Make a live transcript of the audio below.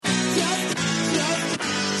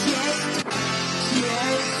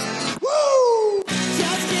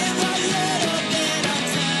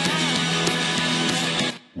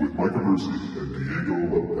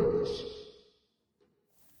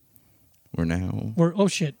Wow. Oh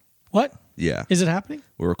shit! What? Yeah. Is it happening?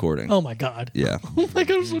 We're recording. Oh my god. Yeah. Oh my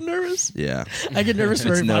god, I'm so nervous. Yeah. I get nervous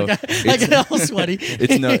for every no- podcast. I get all sweaty.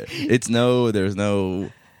 There's no.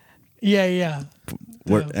 Yeah.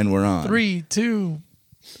 We're on. 3, 2.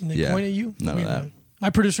 And they Yeah. point at you. None of that. My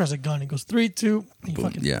producer has a gun. He goes 3, 2. And Boom.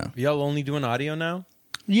 fucking, Yeah. Y'all only doing audio now?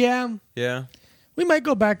 Yeah. Yeah. We might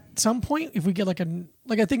go back at some point if we get I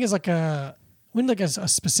think it's we need a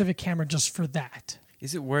specific camera just for that.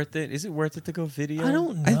 Is it worth it? Is it worth it to go video? I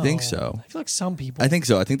don't know. I think so. I feel like some people. I think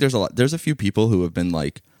so. I think there's a few people who have been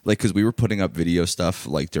like because we were putting up video stuff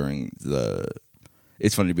like during the.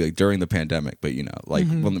 It's funny to be like during the pandemic, but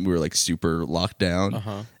when we were like super locked down,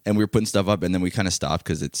 and we were putting stuff up, and then we kind of stopped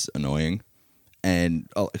because it's annoying, and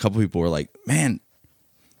a couple people were like, "Man,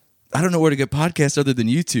 I don't know where to get podcasts other than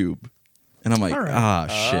YouTube," and I'm like, All right. "Ah,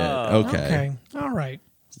 shit, okay." All right.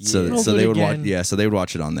 So We'll so do it they would again. watch. Yeah, so they would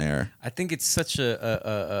watch it on there. I think it's such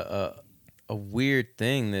a weird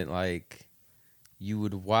thing that like you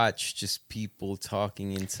would watch just people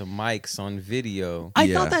talking into mics on video. I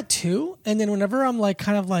Yeah. thought that too. And then whenever I'm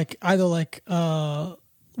either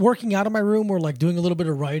working out in my room or like doing a little bit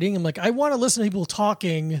of writing, I'm like, I want to listen to people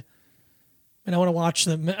talking and I want to watch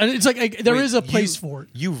them. And it's like there is a place for it.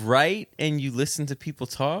 You write and you listen to people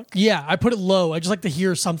talk? Yeah, I put it low. I just like to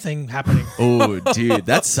hear something happening. Oh, dude,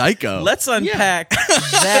 that's psycho. Let's unpack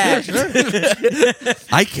that.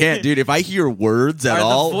 I can't, dude. If I hear words at Are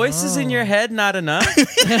all, the voices in your head not enough?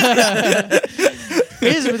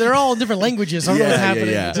 It is, but they're all in different languages. I don't know what's Yeah, happening.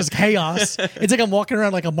 yeah. It's just chaos. It's like I'm walking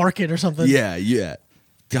around like a market or something. yeah.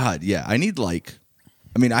 God, yeah. I need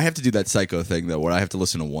I have to do that psycho thing though, where I have to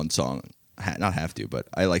listen to one song. Not have to, but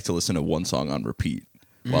I like to listen to one song on repeat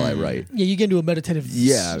while I write. Yeah, you get into a meditative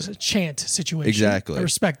chant situation. Exactly. I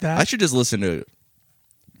respect that. I should just listen to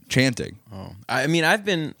chanting. Oh, I mean,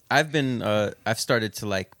 I've started to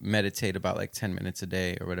like meditate about like 10 minutes a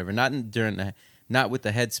day or whatever. Not with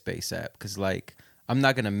the Headspace app, because like I'm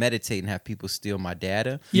not gonna meditate and have people steal my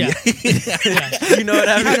data. Yeah. You know what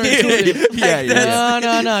I mean?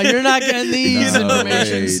 Yeah. No. You're not getting these No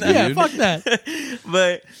informations. way, Yeah, dude. fuck that.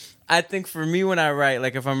 But I think for me when I write,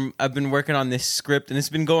 like if I've been working on this script and it's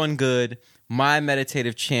been going good, my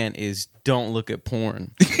meditative chant is don't look at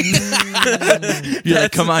porn. You're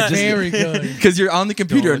like, come on, just Very good. because you're on the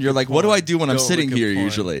computer Don't and you're look like, at what do porn. I do when I'm Don't sitting look at here porn.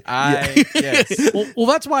 usually? Yes. Well,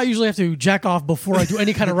 that's why I usually have to jack off before I do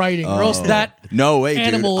any kind of writing, or else that No way, dude.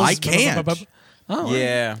 animals. I can't. Oh,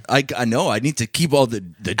 Yeah. I know. I need to keep all the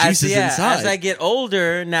juices inside. As I get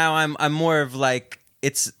older, now I'm more of like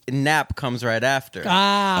nap comes right after.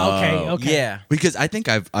 Okay. Yeah. Because I think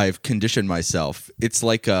I've conditioned myself. It's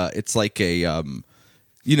like a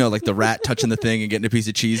like the rat touching the thing and getting a piece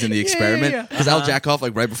of cheese in the experiment. yeah. Because I'll jack off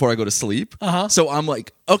like right before I go to sleep. So I'm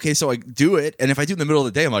like, okay, so I do it, and if I do it in the middle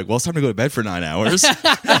of the day, I'm like, well, it's time to go to bed for 9 hours. It's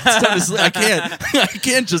time to sleep. I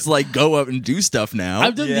can't just like go up and do stuff now.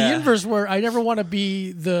 I've done Yeah. the inverse where I never want to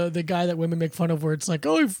be the guy that women make fun of, where it's like,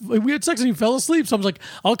 oh, if we had sex and you fell asleep. So I'm like,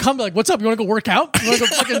 I'll come like, what's up? You want to go work out? You want to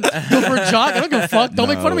go fucking go for a jog? I don't give a fuck. Don't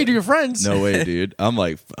make fun of me to your friends. No way, dude. I'm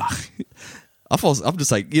like, fuck. I'm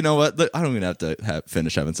just like, you know what? Look, I don't even have to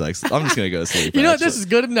finish having sex. I'm just gonna go to sleep. You know what? This is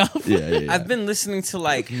good enough. Yeah. I've been listening to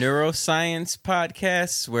like neuroscience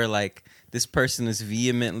podcasts where like this person is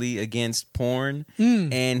vehemently against porn,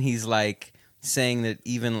 and he's like saying that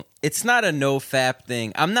even it's not a no fap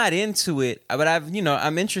thing. I'm not into it, but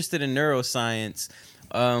I'm interested in neuroscience,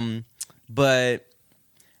 but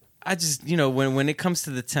I just when it comes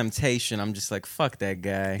to the temptation, I'm just like fuck that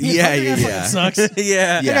guy. Yeah. Fucking sucks.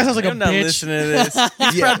 Yeah, That guy sounds like I'm a not bitch. listening to this.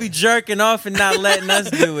 He's probably jerking off and not letting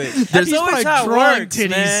us do it. That's He's always probably how it drawing works, titties.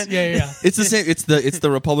 man. Yeah. It's the same. It's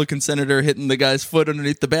the Republican senator hitting the guy's foot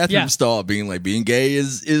underneath the bathroom Yeah. stall, being like, being gay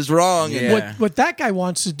is wrong. And Yeah. What that guy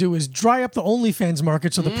wants to do is dry up the OnlyFans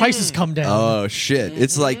market so the prices come down. oh shit!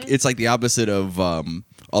 It's like the opposite of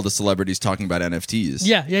all the celebrities talking about NFTs.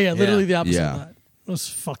 Yeah. Literally the opposite Yeah. of that. Those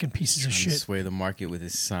fucking pieces of shit. Sway the market with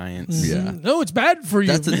his science. Yeah. No, it's bad for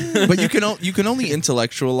you. But you can only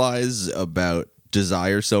intellectualize about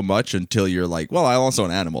desire so much until you're like, well, I'm also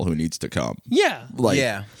an animal who needs to come. Yeah. Like,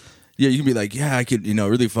 Yeah. Yeah, you can be like, yeah, I could, it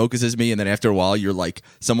really focuses me, and then after a while, you're like,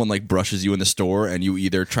 someone like brushes you in the store, and you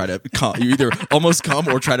either almost come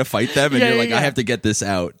or try to fight them, and Yeah, you're yeah, like, yeah. I have to get this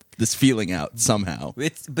out. this feeling out somehow.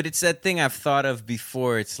 But it's that thing I've thought of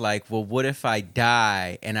before. It's like, well, what if I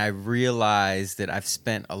die and I realize that I've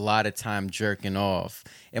spent a lot of time jerking off?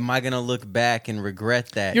 Am I going to look back and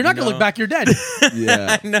regret that? You're not going to look back. You're dead.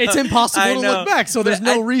 Yeah. It's impossible to look back, so there's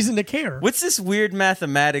no reason to care. What's this weird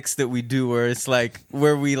mathematics that we do where it's like,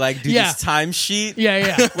 where we like do this time sheet?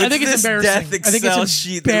 Yeah. I think it's embarrassing. I think it's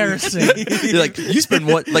embarrassing. You're like, you spend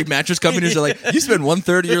what, like mattress companies are like, you spend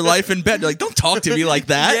 1/3 of your life in bed. You're like, don't talk to me like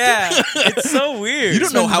that. Yeah. It's so weird. You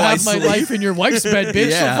don't know how I have my life in your wife's bed,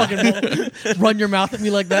 bitch. Yeah. Don't fucking run your mouth at me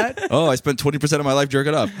like that. Oh, I spent 20% of my life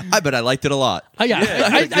jerking up. I bet I liked it a lot.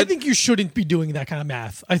 I think you shouldn't be doing that kind of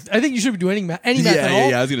math. I think you should be doing any math at all.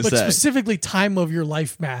 Yeah, I was gonna but say. specifically time of your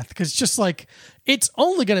life math, because it's just like it's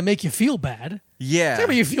only going to make you feel bad. Yeah. It's going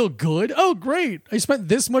to make you feel good. Oh, great. I spent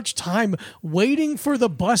this much time waiting for the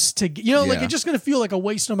bus to like Yeah. it's just going to feel like a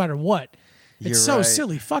waste no matter what. It's You're so right.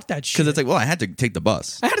 silly. Fuck that shit. Because it's like, well, I had to take the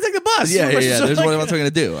bus. I had to take the bus. Yeah. So There's like, what else am I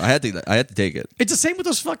going to do? I had to take it. It's the same with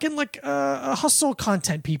those fucking like hustle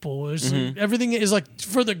content people. Everything is like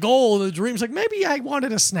for the goal, the dreams. Like maybe I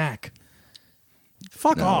wanted a snack.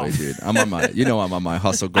 Fuck No off. way, dude. I'm on my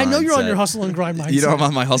hustle grind. I know you're on set. your hustle and grind mindset. You know, I'm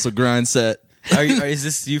on my hustle grind set. Is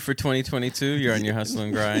this you for 2022? You're on your hustle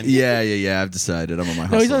and grind? Yeah. I've decided I'm on my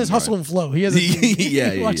hustle. No, he's on his and hustle and flow. He has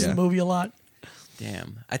he watches yeah. the movie a lot.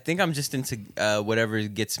 Damn. I think I'm just into whatever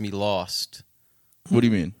gets me lost. What do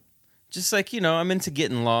you mean? Just like, I'm into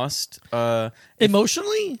getting lost.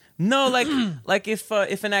 Emotionally? No, like if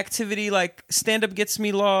an activity like stand up gets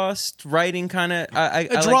me lost, writing kind of I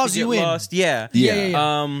draws like to get you in. lost. Yeah.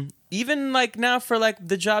 Yeah. Even like now for like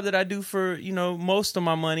the job that I do for, most of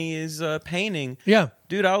my money is painting. Yeah.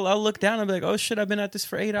 Dude, I'll look down and be like, oh shit, I've been at this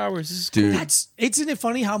for 8 hours. This is cool. Dude. Isn't it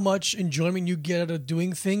funny how much enjoyment you get out of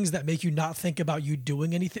doing things that make you not think about you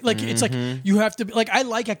doing anything? Like it's like you have to be like, I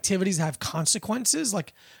like activities that have consequences,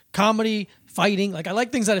 like comedy, fighting. Like I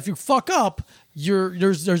like things that if you fuck up,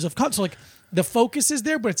 there's a so like the focus is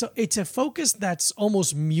there, but it's a focus that's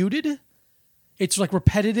almost muted. It's like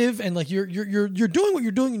repetitive and like you're doing what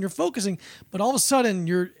you're doing and you're focusing, but all of a sudden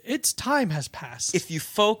time has passed. If you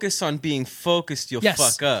focus on being focused, you'll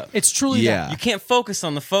fuck up. It's truly Yeah. that. You can't focus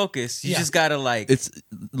on the focus. You just gotta like. It's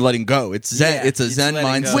letting go. It's zen. Yeah, it's a it's zen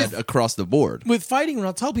letting go. mindset across the board. With fighting, what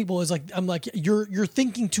I'll tell people is like, I'm like, you're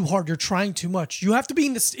thinking too hard. You're trying too much. You have to be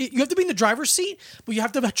in the driver's seat, but you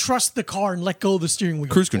have to trust the car and let go of the steering wheel.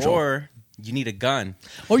 Cruise control. Or you need a gun.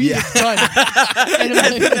 Or you get done. And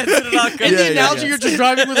the analogy, you're just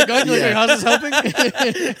driving with a gun. You're like, how's this helping?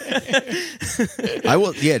 I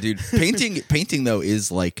will. Yeah, dude. Painting though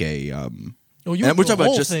is like a. Oh, you And went we're through talking the about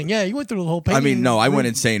whole just- thing. Yeah, you went through the whole painting. I mean, no, I went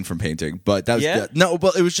insane from painting, but that was Yeah? no,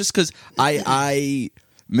 but it was just because I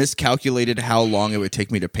miscalculated how long it would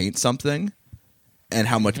take me to paint something, and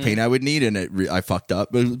how much paint I would need, and I fucked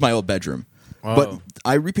up. It was my old bedroom, but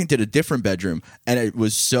I repainted a different bedroom, and it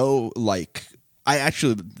was so like. I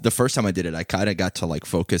actually, the first time I did it, I kind of got to like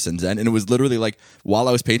focus and zen, and it was literally like while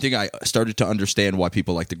I was painting, I started to understand why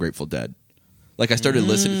people like the Grateful Dead. Like I started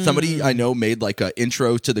listening. Somebody I know made like a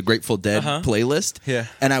intro to the Grateful Dead playlist. Yeah.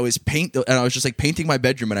 And I was just like painting my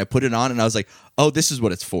bedroom, and I put it on, and I was like, oh, this is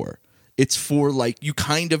what it's for. It's for like you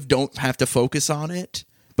kind of don't have to focus on it,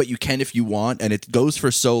 but you can if you want, and it goes for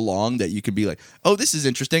so long that you can be like, oh, this is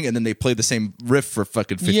interesting, and then they play the same riff for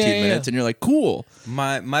fucking 15 minutes, and you're like, cool.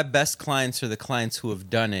 My best clients are the clients who have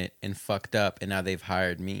done it and fucked up, and now they've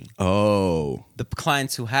hired me. Oh. The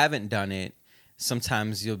clients who haven't done it,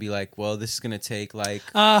 sometimes you'll be like, well, this is gonna take like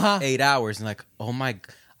 8 hours, and like, oh my,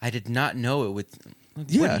 I did not know it would. What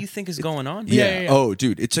do you think is going on? Yeah. Oh,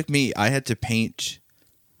 dude, it took me. I had to paint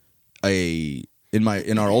in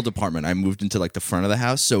our old apartment. I moved into like the front of the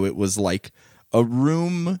house, so it was like a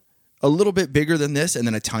room a little bit bigger than this, and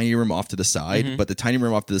then a tiny room off to the side. But the tiny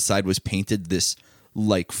room off to the side was painted this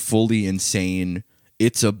like fully insane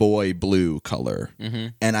 "It's a Boy" blue color,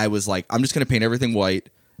 and I was like, I'm just gonna paint everything white.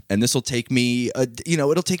 And this will take me,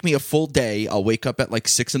 it'll take me a full day. I'll wake up at like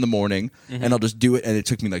 6 a.m. and I'll just do it. And it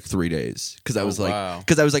took me like 3 days because I was I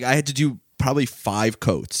had to do probably 5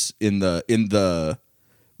 coats in the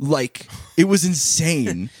like, it was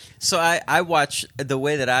insane. So I watch, the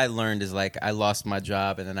way that I learned is like I lost my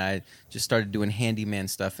job and then I just started doing handyman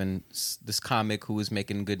stuff, and this comic who was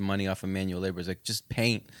making good money off of manual labor was like, just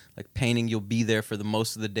paint. Like painting, you'll be there for the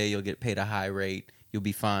most of the day. You'll get paid a high rate. You'll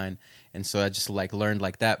be fine. And so I just like learned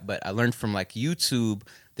like that. But I learned from like YouTube,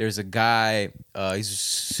 there's a guy, he's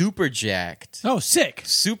super jacked. Oh, sick.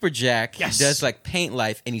 Super jacked. Yes. He does like paint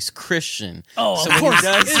life, and he's Christian. Oh, so of when course. he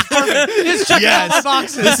does, It's perfect. It's checking all my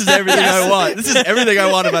boxes. This is everything I want. This is everything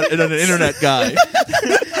I want about an internet guy.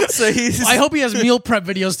 so he's. I hope he has meal prep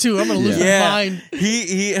videos too. I'm gonna lose my mind.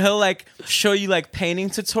 He'll like show you like painting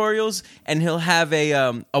tutorials, and he'll have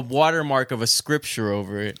a watermark of a scripture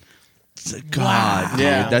over it. God, dude,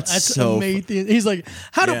 Yeah. that's so amazing. He's like,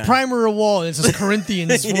 how to primer a wall? And it says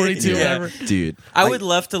Corinthians 42, whatever. dude. I would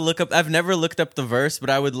love to look up. I've never looked up the verse,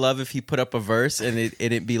 but I would love if he put up a verse and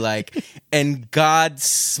it'd be like, "And God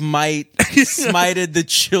smited the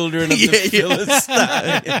children of the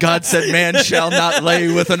Philistines." God said, "Man shall not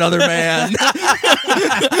lay with another man."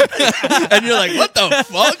 And you're like, "What the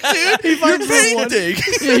fuck, dude? He finds You're painting."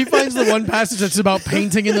 he finds the one passage that's about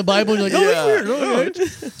painting in the Bible. And you're like, oh, weird. All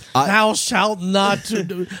right. Thou shalt not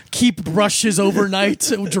keep brushes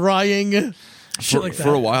overnight drying. Shit like that.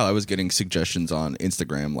 For a while, I was getting suggestions on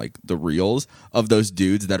Instagram, like the reels of those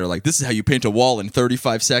dudes that are like, "This is how you paint a wall in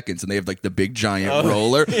 35 seconds," and they have like the big giant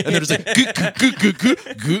roller, and they're just like, goo,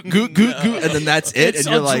 and then that's it, It's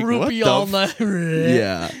and you're like, "What droopy all the?" night.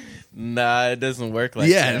 Yeah. Nah, it doesn't work like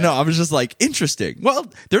Yeah, that. no, I was just like, interesting. Well,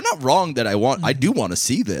 they're not wrong that I do want to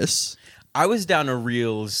see this. I was down a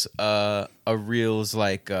reels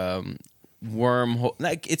like wormhole.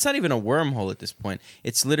 Like it's not even a wormhole at this point.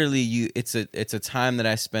 It's literally It's a time that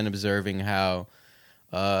I spend observing how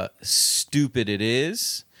stupid it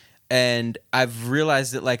is, and I've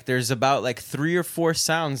realized that like there's about like 3 or 4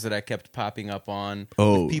 sounds that I kept popping up on.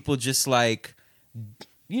 Oh. With people just like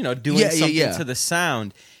doing something to the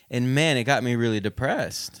sound, and man, it got me really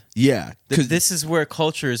depressed. Yeah, because This is where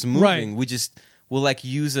culture is moving. Right. We'll like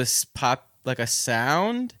use a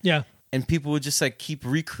sound, Yeah. and people would just like keep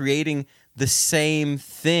recreating the same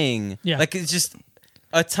thing. Yeah. Like it's just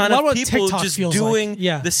a ton A lot of what people TikTok just feels doing like.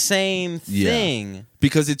 Yeah. the same thing.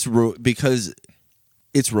 because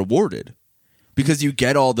it's rewarded, because you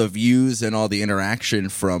get all the views and all the interaction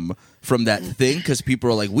from that thing, because people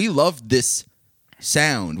are like, we love this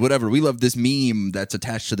sound, whatever, we love this meme that's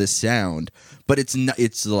attached to this sound, but it's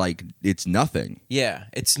nothing. Yeah,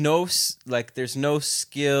 it's there's no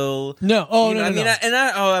skill. No. Oh, You know, no,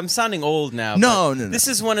 no. I'm sounding old now. No, but no. This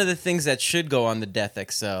is one of the things that should go on the Death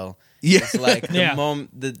XL. Yeah. It's like Yeah.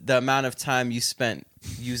 the amount of time you spent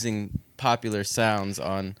using popular sounds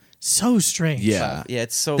on. So strange. Yeah. Yeah,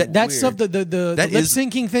 it's so That weird. stuff, the That lip is-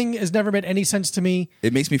 syncing thing has never made any sense to me.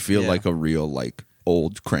 It makes me feel Yeah. like a real like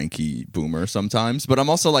old cranky boomer sometimes, but I'm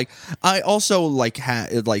also like,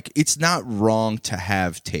 it's not wrong to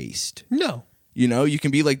have taste. No. You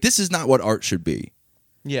can be like, this is not what art should be.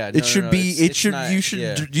 Yeah, It should be. it's not- You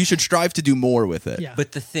should strive to do more with it. Yeah.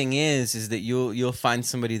 But the thing is that you'll find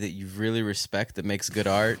somebody that you really respect that makes good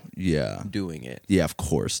art Yeah. doing it, Yeah. Of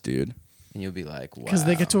course, dude. and you'll be like, wow. Because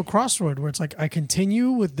they get to a crossroad where it's like, I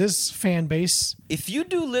continue with this fan base. If you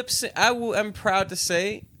do lip sync, I'm proud to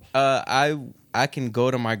say, I can go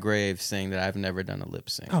to my grave saying that I've never done a lip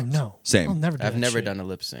sync. Oh, no. Same. I'll never do I've that never shit. done a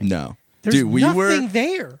lip sync. No, There's dude. We nothing were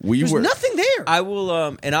there. we There's were- nothing there. I will,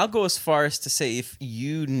 and I'll go as far as to say, if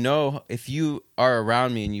you are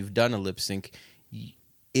around me and you've done a lip sync,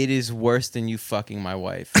 it is worse than you fucking my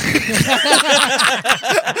wife.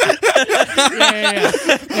 Yeah.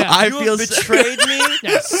 I You feel have betrayed me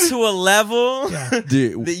Yes. to a level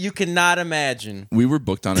dude. that you cannot imagine. We were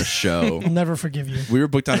booked on a show. I'll never forgive you. We were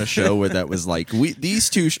booked on a show where that was like, these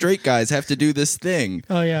 2 straight guys have to do this thing.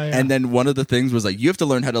 Oh, yeah. And then one of the things was like, you have to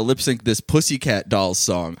learn how to lip sync this Pussycat Dolls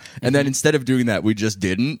song. And then instead of doing that, we just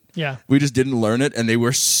didn't. Yeah. We just didn't learn it, and they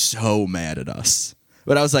were so mad at us.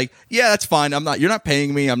 But I was like, yeah, that's fine. You're not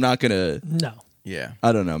paying me. I'm not gonna. No. Yeah.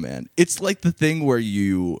 I don't know, man. It's like the thing where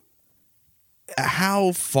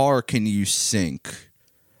how far can you sink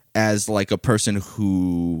as like a person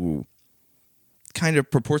who kind of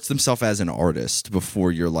purports themselves as an artist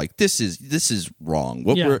before you're like, this is wrong.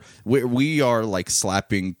 We are like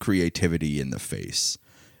slapping creativity in the face.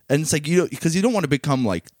 And it's like, because you don't want to become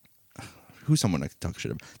like, who's someone I can talk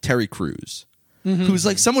shit about? Terry Crews. Who's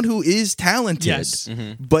like someone who is talented, Yes.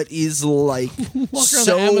 but is like Walk around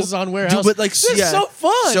the Amazon warehouse. but like This is so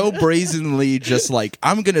fun. so brazenly, just like,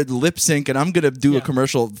 I'm gonna lip sync and I'm gonna do a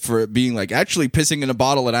commercial for it being like, actually pissing in a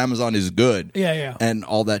bottle at Amazon is good, Yeah. and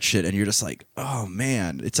all that shit, and you're just like, oh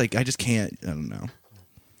man, it's like I just can't. I don't know.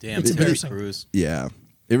 Damn, It's Terry embarrassing. Crews. Yeah,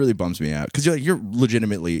 it really bums me out because you're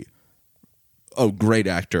legitimately a great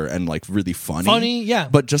actor and like really funny, Yeah.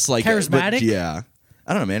 but just like Charismatic? yeah.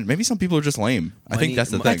 I don't know, man. Maybe some people are just lame. I think that's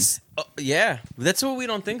the thing. Yeah, that's what we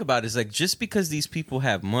don't think about. Is like, just because these people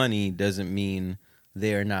have money doesn't mean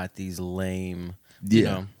they are not these lame. You Yeah.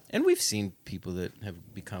 know? And we've seen people that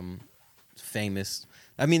have become famous.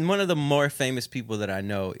 I mean, one of the more famous people that I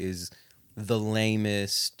know is the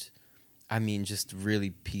lamest, I mean, just really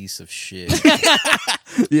piece of shit.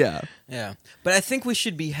 Yeah. Yeah. But I think we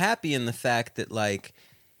should be happy in the fact that, like,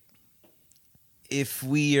 if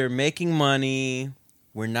we are making money,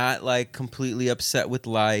 we're not, like, completely upset with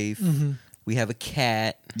life. Mm-hmm. We have a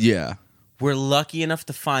cat. Yeah. We're lucky enough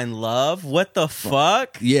to find love. What the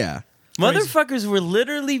fuck? Yeah. Motherfuckers will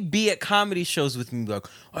literally be at comedy shows with me, like,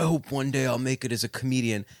 I hope one day I'll make it as a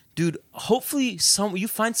comedian. Dude, hopefully you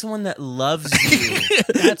find someone that loves you.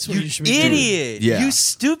 That's what you should be doing. Idiot. Yeah. You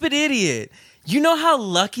stupid idiot. You know how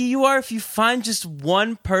lucky you are if you find just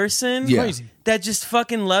one person Crazy. that just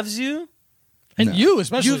fucking loves you? And you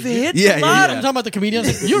especially. You've hit Yeah, the yeah, lotto. I'm talking about the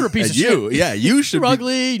comedians. Like, you're a piece of shit. Yeah, you should You're be.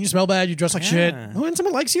 ugly. You smell bad. You dress like shit. Yeah. When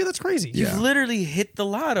someone likes you, that's crazy. Yeah. You've literally hit the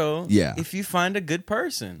lotto Yeah. if you find a good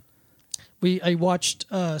person. I watched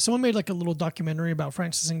someone made like a little documentary about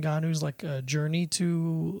Francis Ngannou's like journey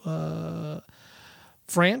to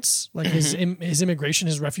France, like his immigration,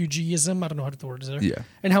 his refugeeism. I don't know how the word is there. Yeah.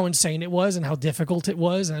 And how insane it was, and how difficult it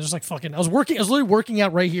was. And I was just like fucking. I was literally working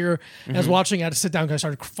out right here. And I was watching. I had to sit down because I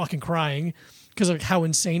started fucking crying because of like, how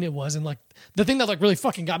insane it was. And like the thing that like really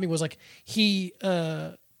fucking got me was like he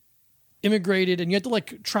immigrated, and you had to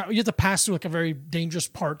like you had to pass through like a very dangerous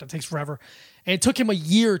part that takes forever, and it took him a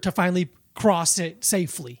year to finally cross it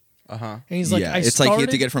safely. And he's like, Yeah, it's like you have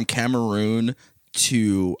to get from Cameroon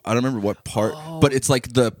to, I don't remember what part, but it's like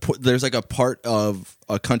there's like a part of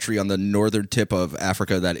a country on the northern tip of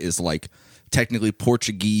Africa that is like technically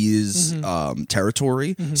Portuguese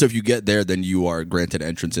territory. So if you get there, then you are granted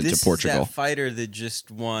entrance into This Portugal. is that fighter that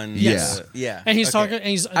just won. Yes. Yeah. And he's Okay. talking. And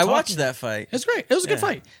he's I watched that fight. It's great. It was a good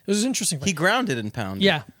fight. It was an interesting fight. He grounded and pounded.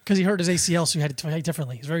 Yeah, because he hurt his ACL, so he had to fight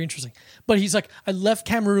differently. It's very interesting. But he's like, I left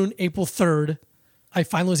Cameroon April 3rd. I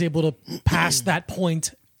finally was able to pass that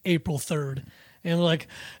point April 3rd. And we're like,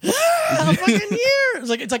 a fucking year. It's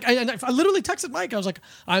like I literally texted Mike. I was like,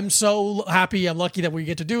 I'm so happy. I'm lucky that we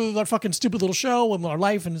get to do our fucking stupid little show and our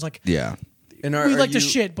life. And it's like, Yeah. And we like to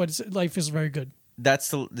shit, but life is very good.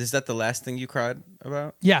 Is that the last thing you cried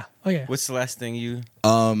about? Yeah. Oh, yeah. What's the last thing you?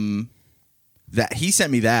 That he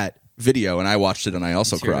sent me that video and I watched it and I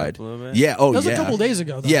also You teared cried. up a little bit? Yeah. Oh, That was yeah. a couple days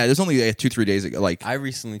ago, though. Yeah, there's only 2-3 days ago. Like, I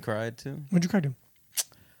recently cried too. What'd you cry to?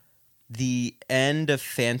 The end of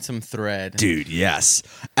Phantom Thread. dude, yes,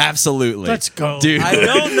 absolutely. Let's go. dude. I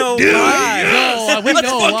don't know why. No, we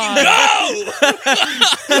know why.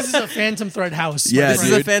 This is a Phantom Thread house. Yeah, my This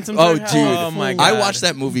friend. is dude. a Phantom Oh, Thread. dude. Oh my god. I watch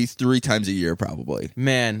that movie 3 times a year, probably.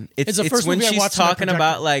 Man, It's the it's first when movie I she's watched on my talking projector.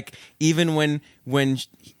 about like even when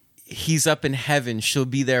he's up in heaven, she'll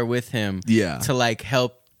be there with him. Yeah. To like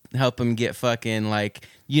help him get fucking like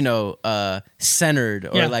centered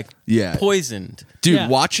or Yeah. like Yeah. poisoned. Dude, Yeah.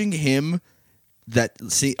 watching him.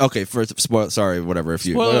 Okay, first spoil. Sorry, whatever. If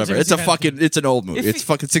you Spoilers whatever, if it's you a have fucking. It's an old movie. If It's you-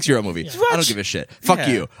 fucking 6-year-old movie. Watch- I don't give a shit. Fuck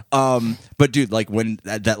Yeah. you. But dude, like when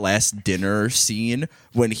that last dinner scene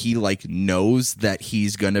when he like knows that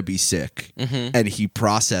he's gonna be sick and he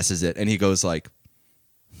processes it and he goes like,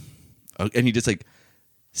 and he just like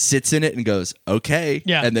sits in it and goes okay,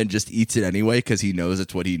 Yeah. and then just eats it anyway because he knows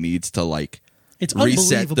it's what he needs to like It's reset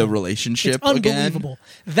the unbelievable. relationship It's again. unbelievable.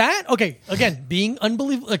 That again, being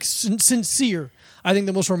unbelievable, like sincere. I think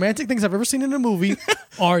the most romantic things I've ever seen in a movie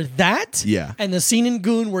are that, Yeah. and the scene in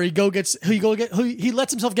Goon where he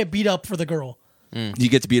lets himself get beat up for the girl. He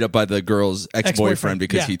gets beat up by the girl's ex-boyfriend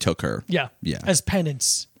because Yeah. he took her. Yeah, Yeah. as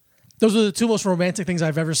penance. Those are the two most romantic things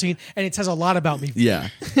I've ever seen, and it says a lot about me. Yeah.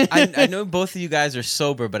 I know both of you guys are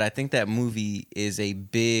sober, but I think that movie is a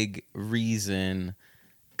big reason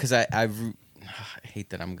because I hate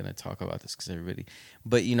that I'm going to talk about this because everybody,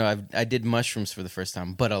 but I did mushrooms for the first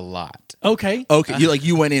time, but a lot. Okay, Okay,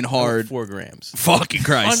 you went in hard. 4 grams. Fucking on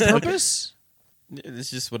Christ. purpose. It's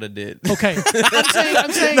just what I did. Okay,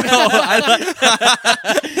 I'm saying. I'm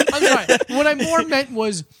sorry. What I more meant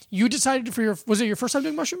was you decided was it your first time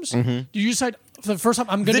doing mushrooms? Mm-hmm. Did you decide for the first time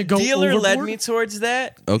I'm going to The go dealer overboard? led me towards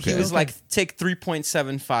that. Okay. He was Okay. like, take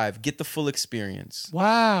 3.75, get the full experience.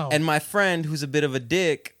 Wow. And my friend, who's a bit of a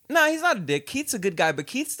dick, he's not a dick. Keith's a good guy, but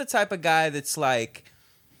Keith's the type of guy that's like,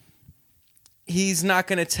 he's not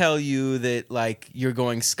going to tell you that like you're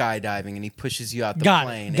going skydiving and he pushes you out the Got it,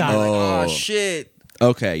 plane. got and you're it. like, Oh. oh, shit.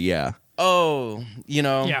 Okay, yeah. Oh,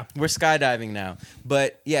 Yeah. we're skydiving now.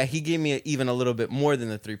 But yeah, he gave me even a little bit more than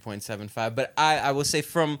the 3.75. But I will say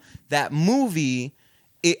from that movie,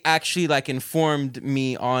 it actually like informed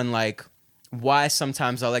me on like why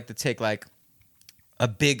sometimes I like to take like a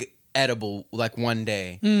big edible like one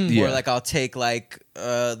day, Yeah. or like I'll take like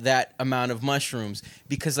that amount of mushrooms,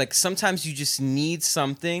 because like sometimes you just need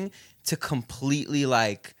something to completely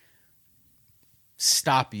like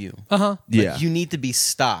stop you. Uh-huh. Yeah. Like, you need to be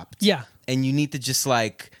stopped. Yeah. And you need to just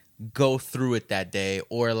like go through it that day,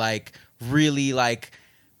 or like really like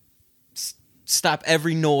stop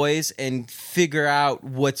every noise and figure out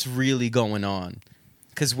what's really going on.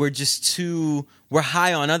 Because we're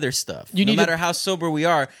high on other stuff. No matter how sober we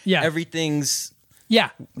are, everything's, you Yeah.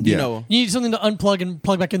 know, you need something to unplug and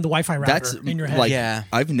plug back in the Wi-Fi router That's in your head. like, Yeah.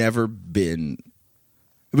 I've never been,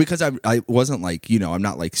 because I wasn't like, you know, I'm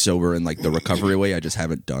not like sober in like the recovery way. I just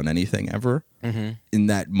haven't done anything ever. In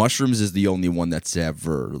that, mushrooms is the only one that's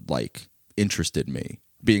ever like interested me,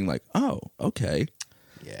 being like, oh, okay.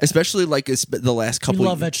 Yeah. Especially like the last couple. You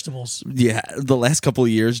love vegetables. Yeah, the last couple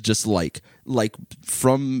of years, just like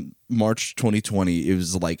from March 2020, it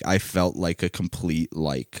was like I felt like a complete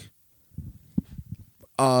like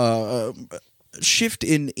shift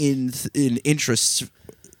in interests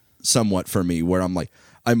somewhat for me, where I'm like,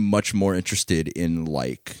 I'm much more interested in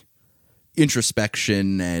like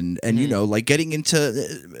introspection and you know, like getting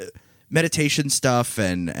into meditation stuff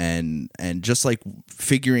and just like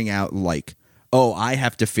figuring out like, oh, I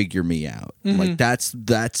have to figure me out. Like that's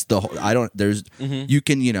the whole, I don't, there's you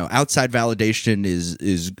can, you know, outside validation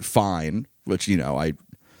is fine, which, you know, I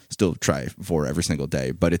still try for every single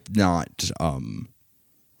day, but it's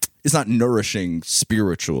not nourishing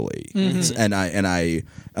spiritually. And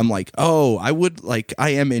I'm like, oh, I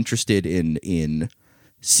am interested in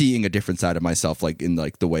seeing a different side of myself, like in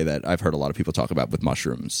like the way that I've heard a lot of people talk about with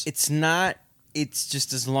mushrooms. It's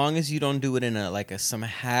just, as long as you don't do it in some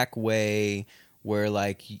hack way where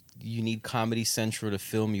like you need Comedy Central to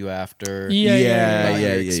film you after.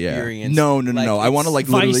 Yeah. No. Like, I want to like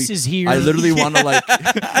Vice literally. is here. I literally want to like.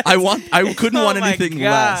 I couldn't want anything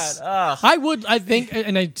less. I think,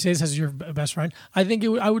 and I say this as your best friend, I think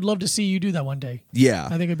I would love to see you do that one day. Yeah, I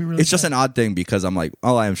think it'd be really. It's just fun. an odd thing because I'm like,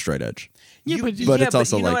 oh, I am straight edge. Yeah, but it's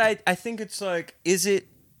also you know like, what? I think it's like, is it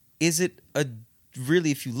a really,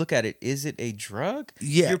 if you look at it, is it a drug?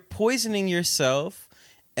 Yeah. You're poisoning yourself,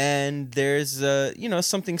 and there's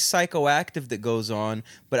something psychoactive that goes on.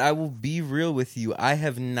 But I will be real with you, I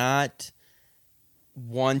have not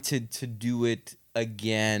wanted to do it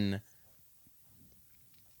again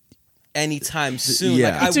anytime soon.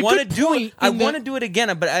 Yeah. Like, It's I a want to good do point it. I in want that- to do it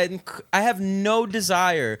again, but I have no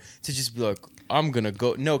desire to just be like, I'm gonna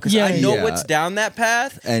go. No, because Yeah, I know yeah. what's down that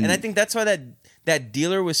path, and And- I think that's why that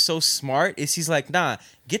dealer was so smart. Is he's like, nah,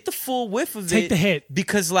 get the full whiff of it. Take the hit.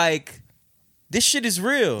 Because like, this shit is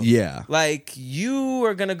real. Yeah. Like, you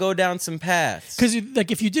are gonna go down some paths. Because like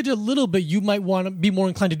if you did it a little bit, you might want to be more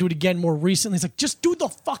inclined to do it again more recently. It's like, just do the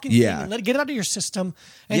fucking thing and get it out of your system.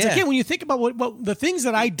 And it's Yeah. again, when you think about what the things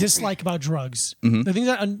that I dislike about drugs, the things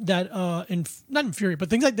that not infuriate, but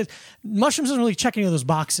things like that, mushrooms doesn't really check any of those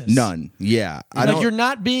boxes. none. Yeah, I Like, don't. you're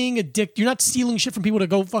not being a dick. You're not stealing shit from people to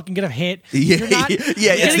go fucking get a hit. Yeah, You're not yeah, it's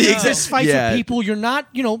getting the into exact- fist fights yeah. with people. You're not,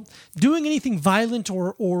 doing anything violent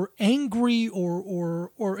or angry or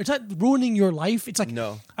it's not ruining your life. It's like,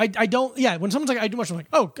 No. I don't. Yeah, when someone's like, I do mushrooms, I'm like,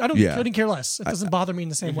 oh, I don't. Yeah. I didn't care less. It doesn't bother me in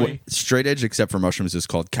the same way. Straight edge, except for mushrooms, is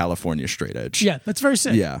called California straight edge. Yeah, that's very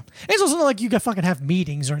sick. Yeah. It's also not like you got fucking have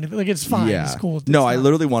meetings or anything. Like, it's fine. Yeah. It's cool. No, It's I not-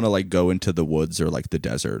 literally want to like go into the woods or like the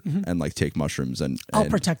desert and like take mushrooms and I'll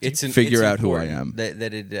protect you. figure out who I important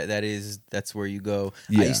am. That's where you go.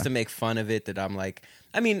 Yeah. I used to make fun of it, that I'm like,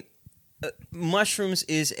 I mean, mushrooms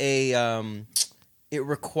is it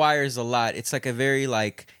requires a lot. It's like a very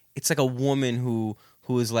like, it's like a woman who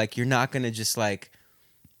is like, you're not gonna just like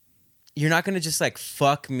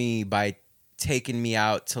fuck me by taking me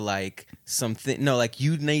out to like something. No, like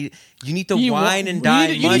you need to wine and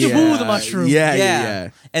dine. You need to woo the mushroom. Yeah.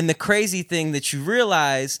 And the crazy thing that you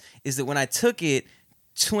realize is that when I took it,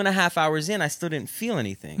 2.5 hours in, I still didn't feel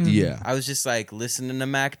anything. Yeah. I was just like listening to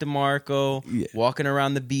Mac DeMarco, Yeah. walking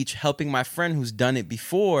around the beach, helping my friend who's done it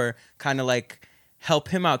before, kind of like help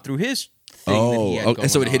him out through his thing that he had okay.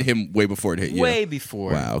 So it going hit on. him way before it hit you. Way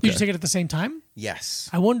before. Wow. Okay. Did you take it at the same time? Yes.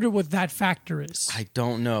 I wonder what that factor is. I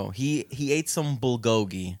don't know. He ate some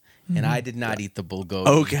bulgogi, and I did not eat the bulgogi.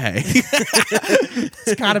 Okay.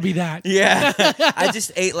 It's got to be that. Yeah, I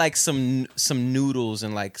just ate like some noodles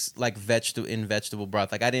and like vegetable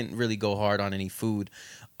broth. Like, I didn't really go hard on any food,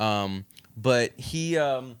 but he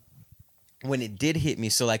when it did hit me,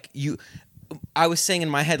 so like I was saying in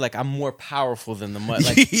my head, like, I'm more powerful than the mud.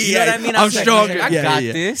 Like, you know what I mean? I I'm was like, stronger. I Yeah, got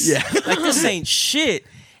yeah. this. Yeah. Like, this ain't shit.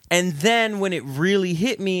 And then when it really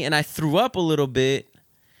hit me and I threw up a little bit,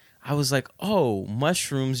 I was like, oh,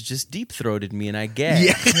 mushrooms just deep throated me and I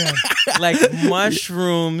gagged. Yeah. Like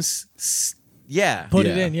mushrooms, Put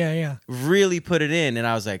it in, yeah. really put it in, and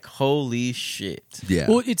I was like, holy shit. Yeah.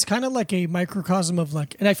 Well, it's kind of like a microcosm of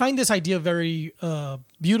like, and I find this idea very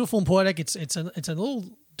beautiful and poetic. It's a little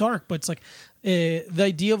dark, but it's like the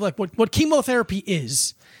idea of like what chemotherapy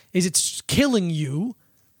is it's killing you,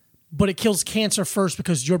 but it kills cancer first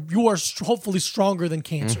because you are hopefully stronger than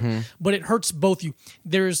cancer, but it hurts both you.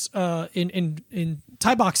 There's in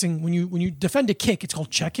Thai boxing when you defend a kick, it's called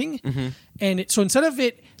checking, and so instead of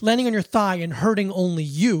it landing on your thigh and hurting only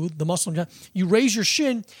you, the muscle, you raise your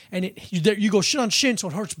shin and you go shin on shin, so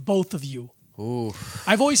it hurts both of you. Ooh.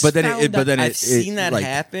 I've always found that I've seen that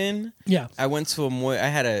happen. Yeah, I went to I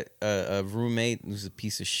had a roommate who's a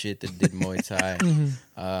piece of shit that did Muay Thai,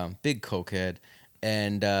 big cokehead.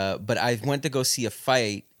 And but I went to go see a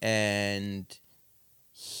fight, and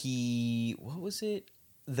what was it?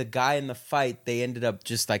 The guy in the fight, they ended up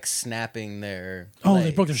just like snapping their legs.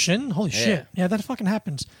 They broke their shin? Holy shit. Yeah, that fucking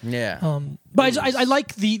happens. Yeah. But I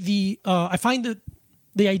like I find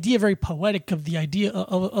the idea very poetic of the idea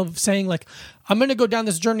of saying like, I'm going to go down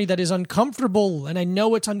this journey that is uncomfortable, and I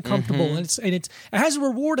know it's uncomfortable, and it has a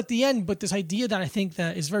reward at the end. But this idea that I think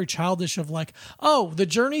that is very childish of like, oh, the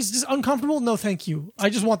journey's just uncomfortable. No, thank you. I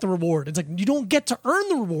just want the reward. It's like you don't get to earn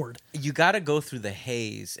the reward. You got to go through the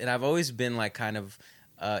haze, and I've always been like kind of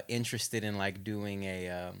interested in like doing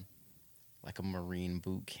a Marine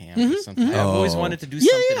boot camp or something. I've always wanted to do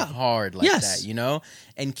something hard like that, you know?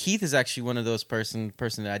 And Keith is actually one of those person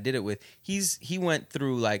that I did it with. He went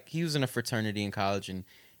through like, he was in a fraternity in college, and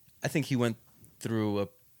I think he went through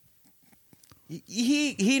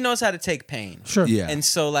he knows how to take pain. Sure. Yeah. And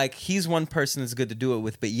so like he's one person that's good to do it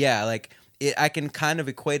with, but yeah, like I can kind of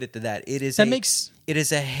equate it to that. It is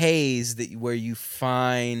a haze where you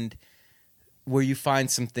find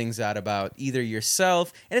some things out about either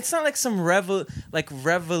yourself, and it's not like some revelatory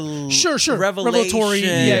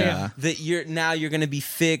that you're gonna be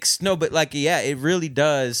fixed. No, but like it really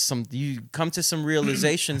does. You come to some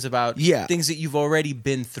realizations about things that you've already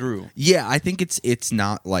been through. Yeah, I think it's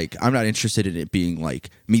not like, I'm not interested in it being like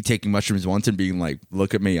me taking mushrooms once and being like,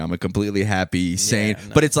 look at me, I'm a completely happy, sane.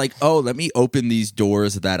 No. But it's like, oh, let me open these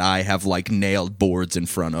doors that I have like nailed boards in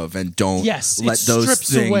front of, and don't let those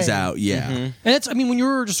things out. Yeah. And it's, I mean, when you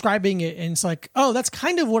were describing it, and it's like, oh, that's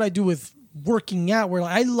kind of what I do with working out, where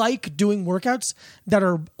I like doing workouts that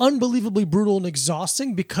are unbelievably brutal and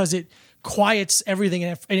exhausting because it quiets everything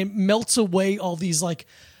and it melts away all these like,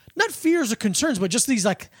 not fears or concerns, but just these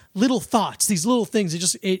like little thoughts, these little things.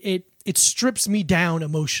 It strips me down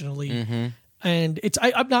emotionally. And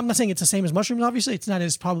I'm not saying it's the same as mushrooms. Obviously, it's not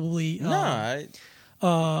as probably.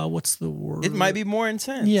 What's the word? It might be more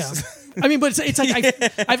intense. Yeah, I mean, but it's like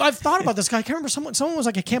I've thought about this guy. I can't remember someone was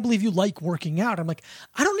like, I can't believe you like working out. I'm like,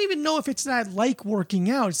 I don't even know if it's that I like working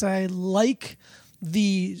out. It's that I like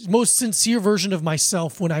the most sincere version of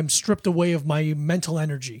myself when I'm stripped away of my mental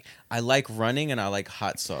energy. I like running, and I like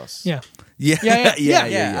hot sauce. Yeah.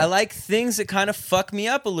 I like things that kind of fuck me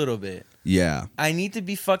up a little bit. Yeah. I need to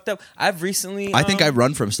be fucked up. I've recently. I think I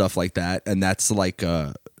run from stuff like that, and that's like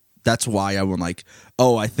that's why I went like,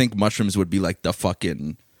 oh, I think mushrooms would be like the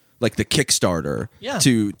fucking, like the Kickstarter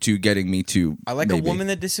to getting me to. I like a woman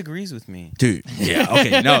that disagrees with me, dude. Yeah,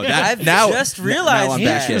 okay, no, I've just realized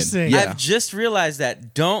that. Interesting. Yeah. I've just realized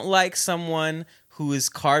that. Don't like someone who is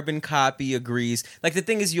carbon copy, agrees. Like the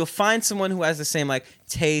thing is, you'll find someone who has the same like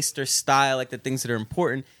taste or style, like the things that are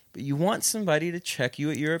important, but you want somebody to check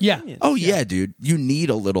you at your opinions. Oh yeah, dude, you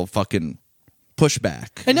need a little fucking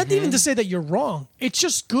pushback. And not even to say that you're wrong. It's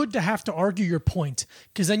just good to have to argue your point,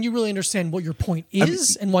 because then you really understand what your point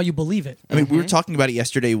is and why you believe it. I mean, we were talking about it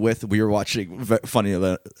yesterday we were watching, funny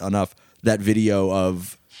enough, that video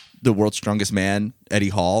of the world's strongest man, Eddie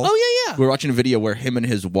Hall. Oh, yeah. We were watching a video where him and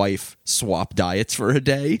his wife swap diets for a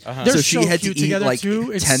day. They're So she had to cute eat together, like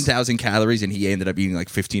too. 10,000 calories, and he ended up eating like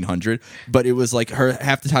 1,500. But it was like her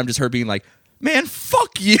half the time just her being like, man,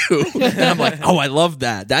 fuck you. And I'm like, oh, I love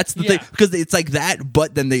that. That's the thing. Because it's like that,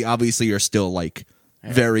 but then they obviously are still like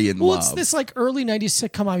very in love. Well, it's this like early 90s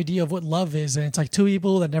sitcom idea of what love is. And it's like two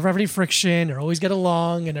people that never have any friction or always get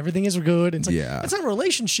along and everything is good. And it's like, that's not what a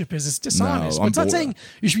relationship is. It's dishonest. No, but it's not saying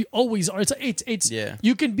you should be always, it's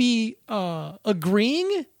you can be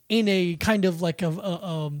agreeing in a kind of like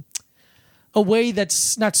a way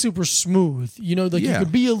that's not super smooth. You know, like you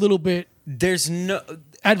could be a little bit.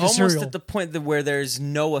 adversarial. almost at the point where there's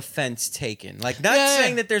no offense taken. Like, not Yeah.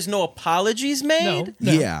 saying that there's no apologies made.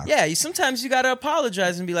 No. Yeah. Yeah, sometimes you gotta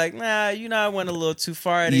apologize and be like, nah, I went a little too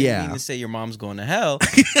far. I didn't mean to say your mom's going to hell.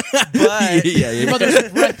 But Your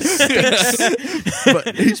mother's breath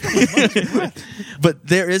but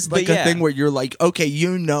there is like But a yeah. thing where you're like, okay,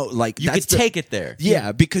 like you could take it there.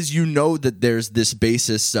 Yeah, because you know that there's this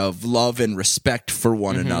basis of love and respect for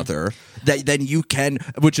one another that then you can,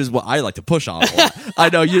 which is what I like to push on a lot. I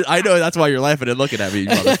know that's why you're laughing and looking at me, you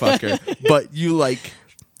motherfucker. But you like,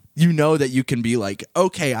 you know that you can be like,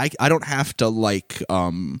 okay, I don't have to like,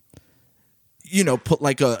 put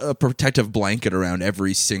like a protective blanket around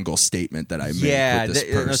every single statement that I make with this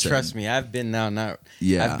person. No, trust me, I've been down that.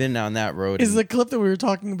 Yeah. I've been down that road. is the clip that we were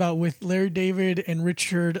talking about with Larry David and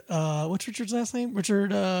Richard. What's Richard's last name?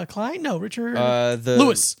 Richard Klein? No, Richard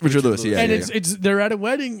Lewis. Richard Lewis, yeah. And it's they're at a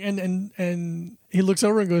wedding and he looks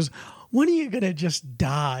over and goes, when are you gonna just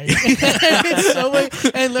die?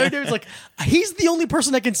 And Larry David's like, he's the only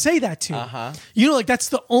person I can say that to. Like that's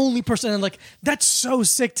the only person, and like that's so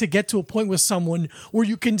sick to get to a point with someone where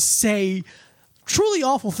you can say truly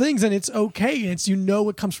awful things and it's okay, and it's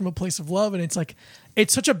it comes from a place of love, and it's like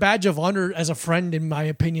it's such a badge of honor as a friend, in my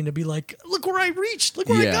opinion, to be like, look where I reached, look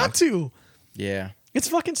where I got to. Yeah. It's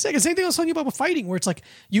fucking sick. The same thing I was telling you about with fighting, where it's like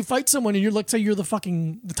you fight someone and let's say you're the top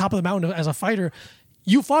of the mountain as a fighter.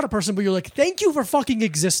 You fought a person, but you're like, thank you for fucking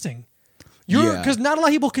existing. Because not a lot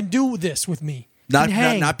of people can do this with me.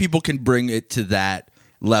 Not people can bring it to that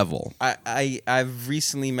level. I've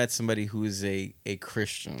recently met somebody who is a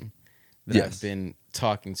Christian that I've been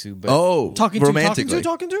talking to. But romantically.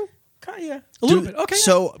 Talking to? Yeah. A little bit. Okay.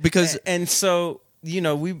 So, because... And so,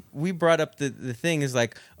 we brought up the thing is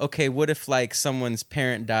like, okay, what if like someone's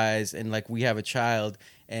parent dies and like we have a child,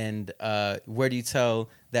 and where do you tell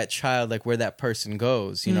that child like where that person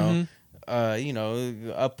goes? Up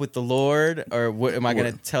with the Lord, or what am I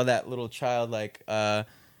going to tell that little child like?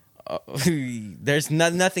 There's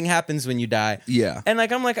nothing happens when you die. Yeah. And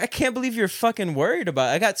like I'm like, I can't believe you're fucking worried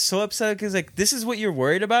about it. I got so upset because like this is what you're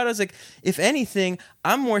worried about. I was like, if anything,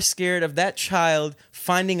 I'm more scared of that child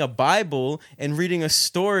finding a Bible and reading a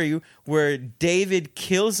story where David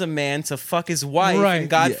kills a man to fuck his wife, and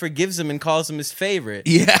God forgives him and calls him his favorite.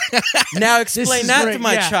 Yeah. Now explain that to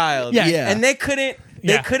my child. Yeah. And they couldn't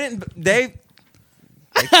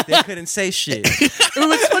say shit.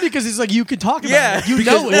 It's funny because it's like you can talk about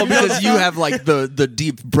it. Because you have like the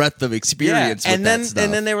deep breadth of experience with that stuff.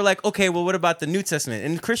 And then they were like, okay, well, what about the New Testament?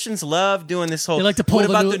 And Christians love doing this whole, they like to pull what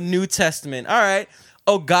about the New Testament? All right.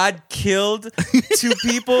 Oh, God killed 2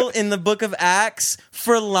 people in the book of Acts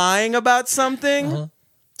for lying about something?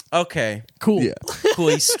 Okay. Cool. Yeah. Cool.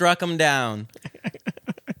 He struck them down.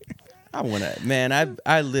 I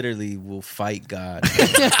literally will fight God.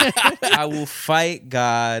 I will fight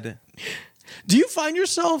God. Do you find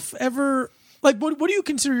yourself ever, like, what do you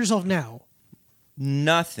consider yourself now?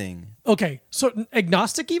 Nothing. Okay. So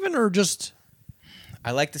agnostic even, or just? I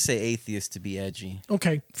like to say atheist to be edgy.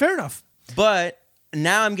 Okay. Fair enough. But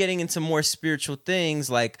now I'm getting into more spiritual things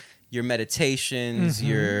like your meditations,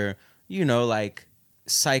 your, like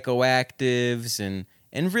psychoactives and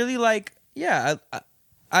really like, yeah,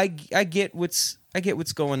 I get what's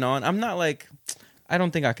going on. I'm not like, I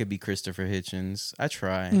don't think I could be Christopher Hitchens. I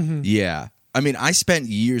try. Yeah. I mean, I spent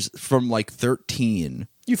years from like 13.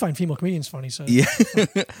 You find female comedians funny, so Yeah.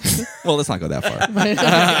 Well, let's not go that far.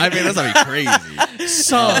 I mean, let's not be crazy.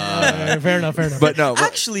 So fair enough. But no,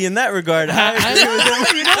 Actually, in that regard, You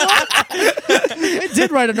know what? I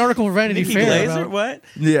did write an article for Vanity Nikki Fair. Glaser, about, what?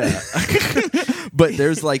 yeah. But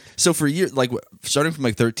there's like, so for years, like starting from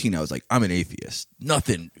like 13, I was like, I'm an atheist.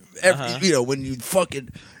 Nothing. When you fucking,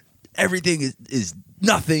 everything is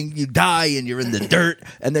nothing. You die and you're in the dirt.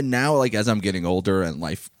 And then now, like, as I'm getting older and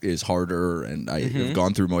life is harder and I have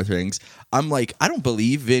gone through more things, I'm like, I don't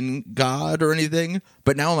believe in God or anything.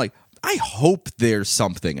 But now I'm like, I hope there's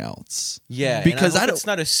something else. Yeah, because I hope it's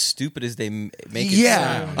not as stupid as they make it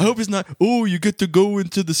sound. I hope it's not. Oh, you get to go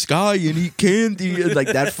into the sky and eat candy and like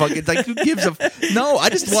that. Fucking like who gives a? No, I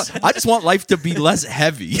just want life to be less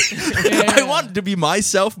heavy. I want it to be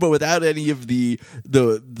myself, but without any of the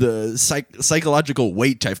psychological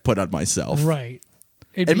weight I've put on myself. Right.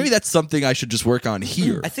 And maybe that's something I should just work on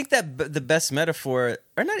here. I think that the best metaphor,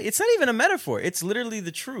 or not, it's not even a metaphor. It's literally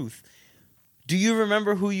the truth. Do you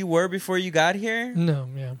remember who you were before you got here? No,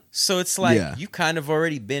 yeah. So it's like you kind of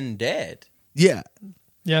already been dead. Yeah.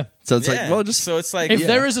 Yeah. So it's like, well, just so it's like if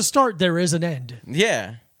there is a start, there is an end.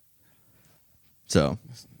 Yeah. So.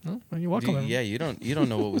 Well, you're welcome. You don't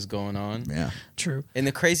know what was going on. Yeah. True. And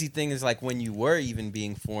the crazy thing is like when you were even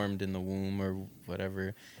being formed in the womb or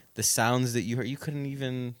whatever, the sounds that you heard, you couldn't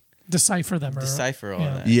even decipher them. Decipher all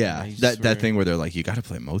that. Yeah, You just that were- thing where they're like, you got to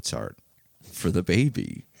play Mozart for the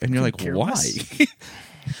baby, and you're like, care why? less.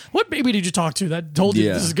 What baby did you talk to that told you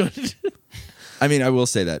Yeah. this is good? I mean, I will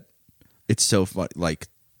say that it's so fun, like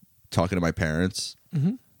talking to my parents.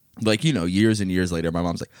 Like, you know, years and years later, my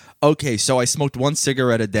mom's like, okay, so I smoked 1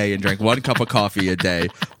 cigarette a day and drank 1 cup of coffee a day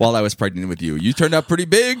while I was pregnant with you. You turned out pretty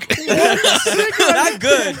big. Not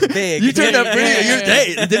good, big. You turned out pretty.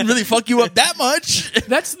 It didn't really fuck you up that much.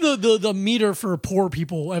 That's the meter for poor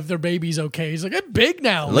people if their baby's okay. He's like, I'm big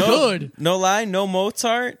now. No. Good. No lie, no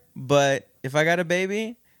Mozart, but if I got a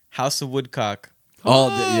baby, House of Woodcock.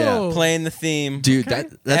 Yeah, Playing the theme. dude, Okay.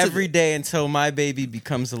 that's every day until my baby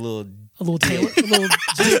becomes a little Taylor.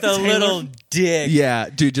 just a little dick. yeah,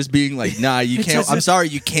 dude, just being like, nah, you It's can't. as I'm if- sorry,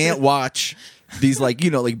 you can't watch these, like, you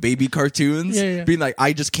know, like baby cartoons. Yeah. Being like,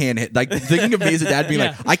 I just can't hit. Like, thinking of me as a dad, being Yeah.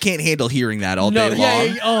 like, I can't handle hearing that all No, day yeah,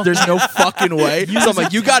 long. yeah, oh. There's no fucking way. So I'm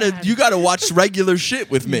like, you gotta watch regular shit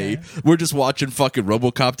with me. Yeah. We're just watching fucking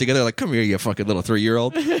RoboCop together. Like, come here, you fucking little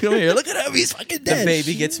 3-year-old. Come here, look at him, he's fucking The dead.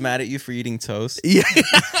 baby gets mad at you for eating toast. Yeah,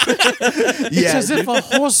 It's yeah. as if a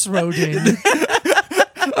horse rode in.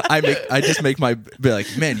 I just make my be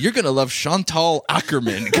like, man, you're gonna love Chantal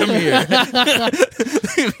Ackerman. Come here.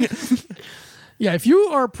 Yeah, if you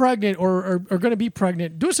are pregnant or going to be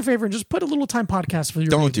pregnant, do us a favor and just put a little time podcast for your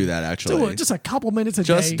Don't baby. do that. Do Actually, it. Just a couple minutes a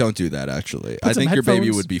just day. don't do that. Actually, I some think your baby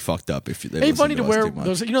headphones. would be fucked up if they Ain't listened funny to us wear too much.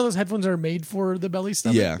 those. You know those headphones are made for the belly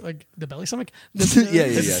stomach. Yeah. Like the belly stomach. Yeah.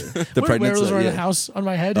 The Wear pregnant those side, around yeah. the house on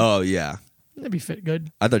my head. Oh yeah, That'd be fit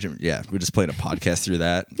good. I thought we're just playing a podcast through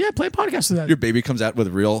that. Yeah, play a podcast with that. Your baby comes out with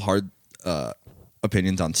real hard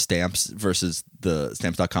opinions on stamps versus the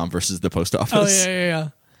stamps.com versus the post office. Oh yeah.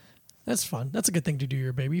 That's fun. That's a good thing to do,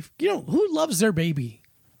 your baby. You know who loves their baby?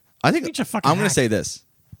 I think Such a fucking I'm going hack. to say this.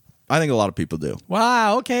 I think a lot of people do.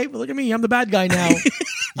 Wow. Okay, well, look at me. I'm the bad guy now. Yeah,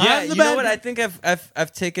 I'm the you know bad what? guy. I think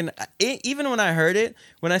I've taken even when I heard it,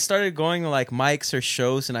 when I started going to like mics or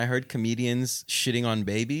shows and I heard comedians shitting on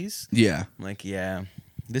babies, Yeah. I'm like, yeah,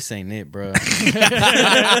 this ain't it, bro.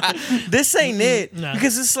 This ain't it No.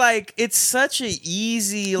 because it's like it's such a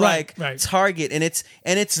easy Right, like right. target, and it's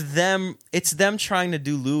them trying to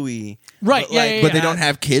do Louis, Right, but, yeah, like, yeah, But they don't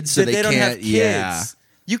have kids, so that they don't can't. have kids. Yeah.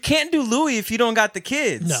 You can't do Louis if you don't got the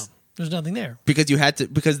kids. No, there's nothing there. Because you had to,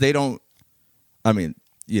 because they don't, I mean,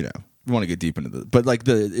 you know, we want to get deep into the, but like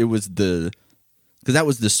because that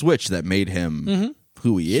was the switch that made him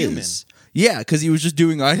who he Human. is. Yeah, because he was just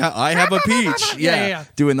doing I have a peach. Yeah.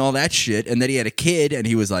 Doing all that shit. And then he had a kid and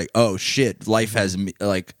he was like, oh shit, life has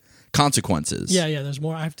like consequences. Yeah. There's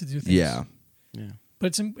more. I have to do things. Yeah.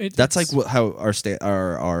 But it's That's like how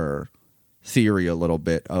our theory a little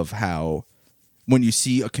bit of how when you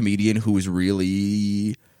see a comedian who is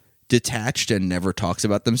really detached and never talks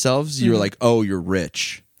about themselves, you're like, oh, you're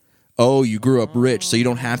rich. Oh, you grew up rich, so you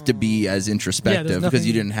don't have to be as introspective because nothing-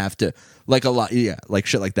 you didn't have to like a lot. Yeah, like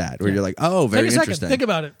shit like that, where Yeah. you're like, oh, very Take a second. interesting. Think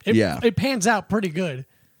about it. Yeah. It pans out pretty good.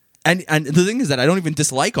 And the thing is that I don't even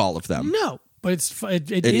dislike all of them. No, but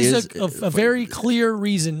it is- is a very clear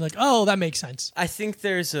reason. Like, oh, that makes sense. I think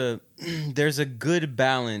there's a good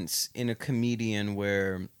balance in a comedian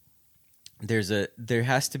where there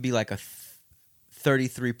has to be like a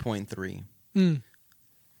 33.3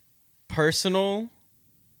 personal.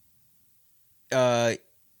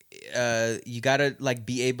 You gotta like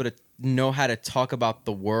be able to know how to talk about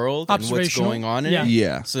the world and what's Observational. going on in Yeah. it.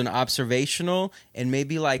 Yeah. So an observational, and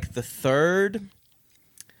maybe like the third.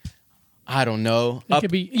 I don't know. It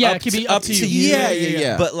could be- yeah, it could be up to you.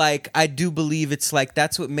 Yeah. But like, I do believe it's like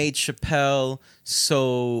that's what made Chappelle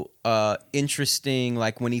so interesting.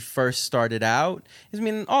 Like when he first started out, I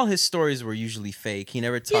mean, all his stories were usually fake. He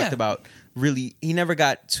never talked Yeah. about really. He never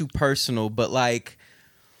got too personal. But like,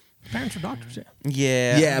 Parents are doctors. Yeah.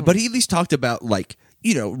 yeah, Yeah, but he at least talked about like,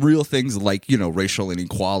 you know, real things like, you know, racial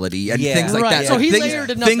inequality and Yeah. things like Right. that. So he things,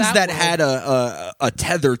 layered enough things that that way. had a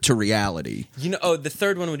tether to reality. You know, oh, the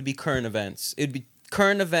third one would be current events. It'd be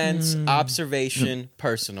current events, observation,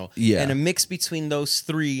 personal. Yeah. And a mix between those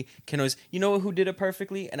three can always, you know who did it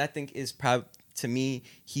perfectly? And I think is probably, to me,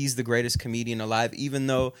 he's the greatest comedian alive, even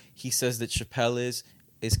though he says that Chappelle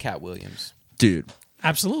is Cat Williams. Dude,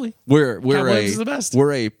 Absolutely. we're Cat Williams is the best.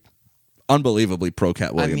 We're a unbelievably pro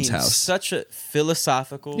Cat I Williams mean, house. such a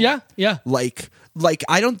philosophical. Yeah. Like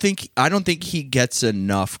I don't think he gets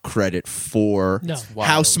enough credit for No. how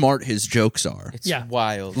Wild. smart his jokes are. It's Yeah.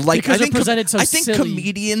 wild. Like Because I they're think presented so I think silly.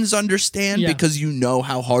 comedians understand Yeah. because you know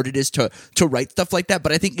how hard it is to write stuff like that.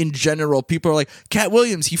 But I think in general, people are like Cat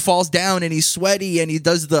Williams. He falls down and he's sweaty and he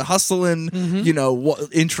does the hustling, Mm-hmm. you know,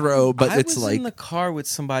 intro. But I it's was like in the car with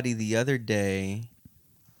somebody the other day,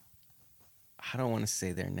 I don't want to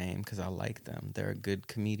say their name because I like them. They're a good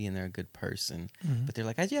comedian. They're a good person. But they're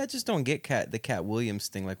like, I just don't get the Cat Williams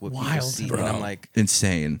thing. Like what people see, bro. and I'm like,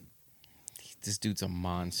 insane. This dude's a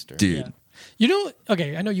monster, dude. Yeah. You know,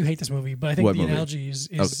 okay, I know you hate this movie, but I think What the movie? analogy is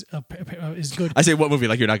good. I say what movie?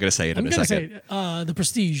 Like you're not going to say it I'm in a gonna second. say The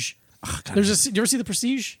Prestige. Oh, God. Did you ever see The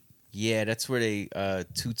Prestige? Yeah, that's where they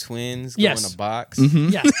two twins go Yes. in a box.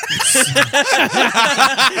 Yeah.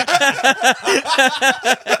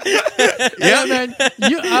 Yeah, man.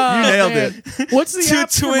 You nailed it. What's the Two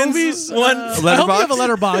app for twins, movies? one I hope you have a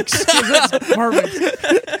letterbox. letterbox. That's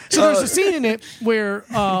perfect. So there's a scene in it where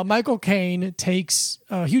Michael Caine takes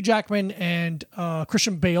Hugh Jackman and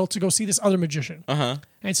Christian Bale to go see this other magician. And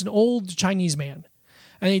it's an old Chinese man.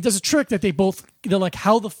 And he does a trick that they're like,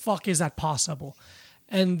 how the fuck is that possible?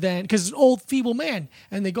 And then, because it's an old, feeble man.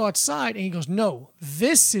 And they go outside and he goes, no,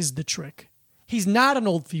 this is the trick. He's not an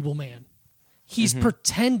old, feeble man. He's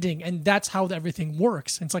pretending, and that's how everything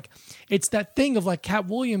works. And it's that thing of like Cat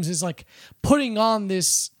Williams is like putting on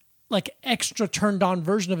this like extra turned on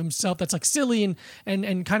version of himself that's like silly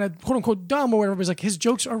and kind of quote unquote dumb or whatever. But it's like his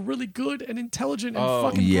jokes are really good and intelligent and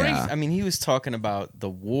fucking yeah. great. I mean, he was talking about the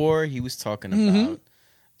war. He was talking about,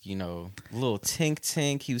 little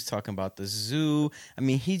Tink. He was talking about the zoo. I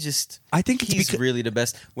mean, I think it's he's really the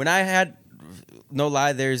best. When I had, no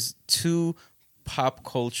lie, there's 2 pop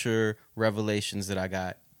culture revelations that I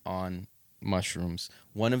got on mushrooms.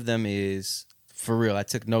 One of them is, for real, I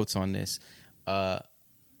took notes on this.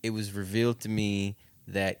 It was revealed to me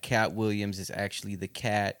that Cat Williams is actually the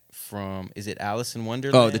cat from, is it Alice in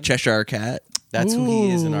Wonderland? Oh, the Cheshire Cat. That's who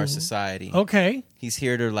he is in our Ooh. society. Okay. He's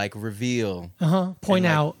here to like reveal, Point and,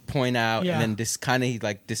 out. point out, Yeah. and then this kind of he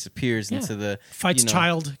like disappears into the Fights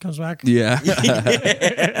child, comes back. Yeah.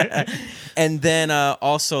 And then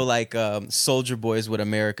also like Soldier Boy is what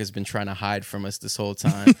America's been trying to hide from us this whole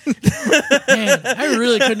time. Man, I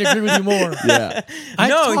really couldn't agree with you more. Yeah. I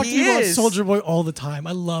No, talk to he you about is. Soldier Boy all the time.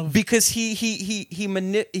 I love Because he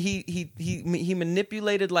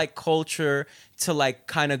manipulated like culture to like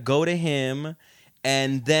kind of go to him,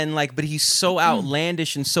 and then like, but he's so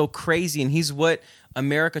outlandish and so crazy, and he's what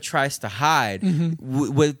America tries to hide.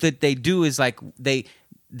 What that they do is like they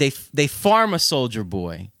farm a Soldier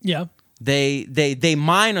Boy, Yeah. they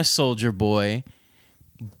mine a Soldier Boy,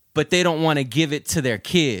 but they don't want to give it to their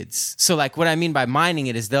kids. So like what I mean by mining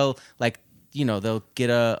it is they'll like, they'll get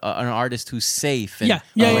an artist who's safe and Yeah,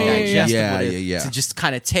 digestible yeah. to just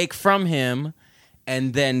kind of take from him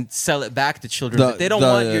and then sell it back to children. But they don't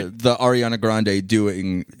want your the Ariana Grande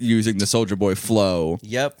using the Soldier Boy flow.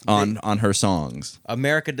 Yep. On her songs.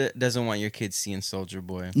 America doesn't want your kids seeing Soldier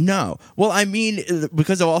Boy. No. Well, I mean,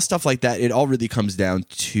 because of all stuff like that, it all really comes down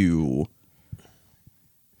to.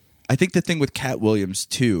 I think the thing with Cat Williams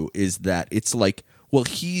too is that it's like, well,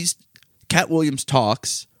 Cat Williams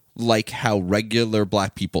talks like how regular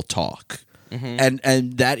black people talk.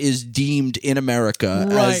 And that is deemed in America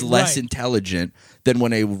as less intelligent than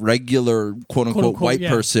when a regular quote unquote white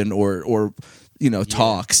person or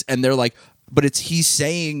talks, and they're like, but he's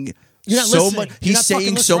saying so much. He's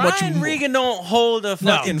saying so much. Brian Regan don't hold a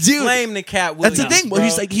fucking flame to Cat Williams. That's the thing. Well,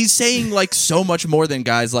 he's saying like so much more than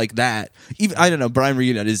guys like that. Even I don't know. Brian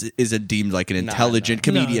Regan is deemed like an intelligent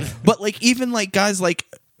comedian, but like even like guys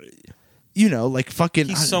like. Like fucking.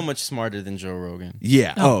 He's so much smarter than Joe Rogan.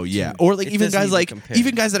 Yeah. Oh, yeah. Or like even guys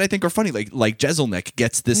compare. guys that I think are funny, like Jeselnik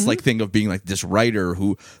gets this like thing of being like this writer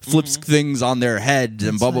who flips things on their head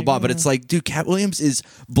and blah blah blah. But it's like, dude, Cat Williams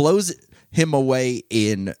blows him away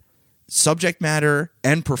in subject matter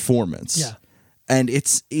and performance. Yeah. And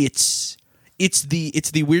it's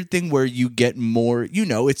the weird thing where you get more,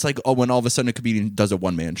 it's like when all of a sudden a comedian does a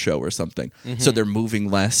one-man show or something. So they're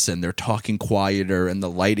moving less and they're talking quieter and the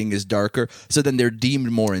lighting is darker. So then they're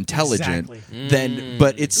deemed more intelligent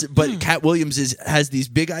but Cat Williams has these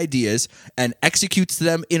big ideas and executes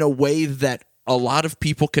them in a way that a lot of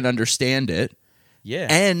people can understand it. Yeah.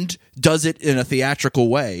 And does it in a theatrical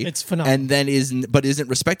way. It's phenomenal. And then isn't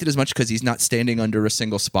respected as much because he's not standing under a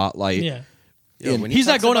single spotlight. Yeah. When he's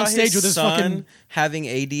not talks going on about stage with his son fucking having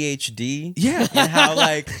ADHD. Yeah. And how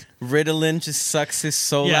like Ritalin just sucks his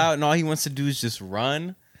soul Yeah. out and all he wants to do is just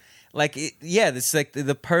run. Like it's like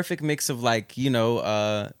the perfect mix of like,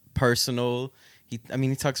 personal. He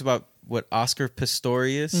talks about what Oscar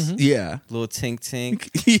Pistorius. Yeah. Little Tink.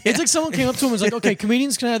 Yeah. It's like someone came up to him and was like, okay,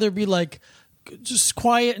 comedians can either be like just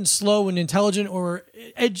quiet and slow and intelligent or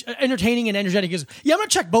entertaining and energetic. He goes, I'm going to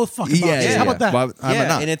check both fucking boxes. How about that? Why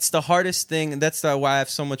not? And it's the hardest thing, and that's why I have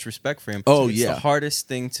so much respect for him. Oh, It's yeah. the hardest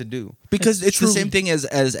thing to do. Because it's the truly- same thing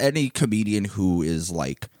as any comedian who is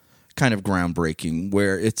like, kind of groundbreaking,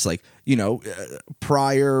 where it's like,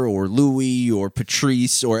 Pryor or Louis or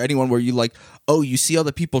Patrice or anyone where you like, oh, you see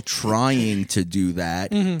other people trying to do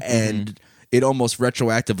that, and it almost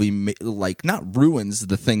retroactively not ruins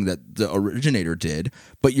the thing that the originator did,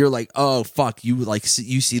 but you're like, oh fuck, you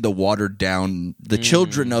you see the watered down, the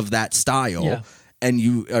children of that style, and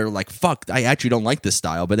you are like, fuck, I actually don't like this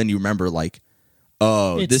style, but then you remember like,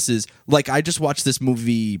 oh, this is like, I just watched this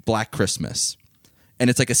movie Black Christmas, and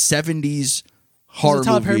it's like a 70s horror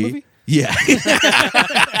movie. Yeah.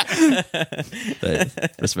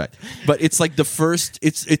 Respect. But it's like the first,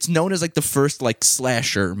 it's known as like the first like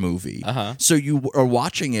slasher movie. So you are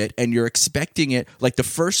watching it and you're expecting it, like the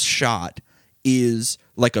first shot is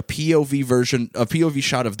like a POV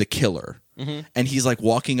shot of the killer. And he's like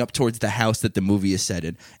walking up towards the house that the movie is set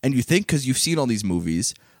in. And you think, because you've seen all these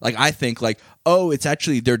movies, like I think like, oh, it's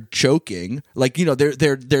actually they're joking. Like,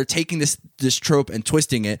 they're taking this trope and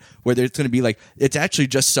twisting it where it's going to be like, it's actually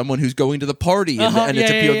just someone who's going to the party and it's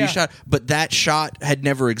a POV shot. But that shot had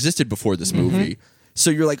never existed before this movie. So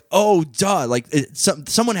you're like, oh, duh! Like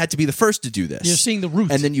someone had to be the first to do this. You're seeing the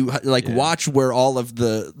roots, and then you watch where all of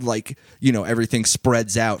the everything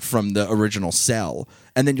spreads out from the original cell,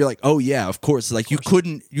 and then you're like, oh yeah, of course. Like you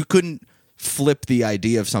couldn't flip the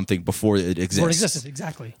idea of something before it exists. Before it existed,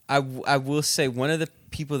 exactly. I will say one of the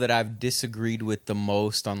people that I've disagreed with the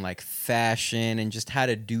most on like fashion and just how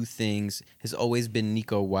to do things has always been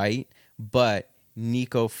Nico White, but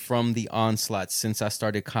Nico from the onslaught since I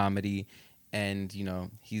started comedy. And,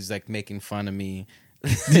 he's like making fun of me.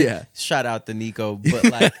 Yeah. Shout out to Nico.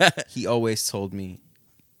 But like, he always told me,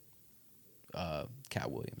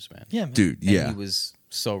 Cat Williams, man. Yeah, man. Dude, yeah. And he was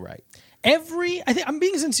so right. I'm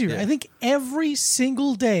being sincere. Yeah. I think every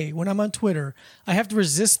single day when I'm on Twitter, I have to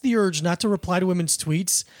resist the urge not to reply to women's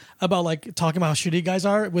tweets about like talking about how shitty guys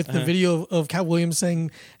are with the video of Cat Williams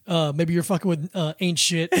saying, maybe you're fucking with ain't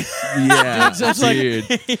shit. Yeah, so dude.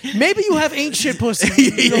 Like, maybe you have ain't shit pussy.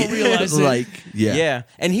 You don't realize it. Like, yeah. Yeah.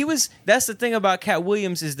 And that's the thing about Cat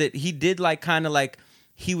Williams is that he did like kind of like,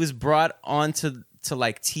 he was brought onto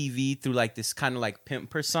like TV through like this kind of like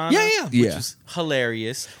pimp persona. Which was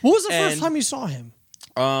hilarious. What was the first time you saw him?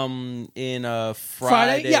 In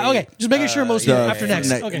Friday. Yeah, okay. Just making sure most after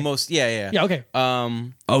next. Okay. Most yeah. Yeah, okay.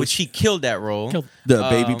 Which he killed that role. The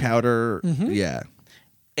baby powder. Yeah.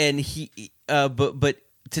 And he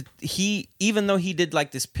he even though he did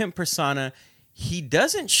like this pimp persona, he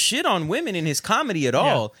doesn't shit on women in his comedy at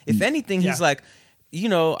all. If anything, he's like,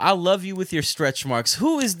 I love you with your stretch marks.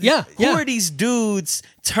 Who are these dudes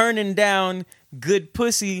turning down good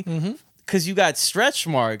pussy because you got stretch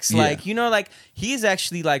marks? Yeah. Like, like he's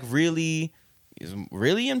actually like really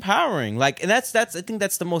empowering. Like, and that's I think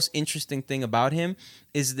that's the most interesting thing about him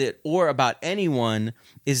or about anyone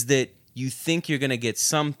is that you think you're gonna get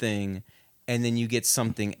something and then you get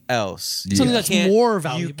something else. Something that's more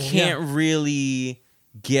valuable. You can't really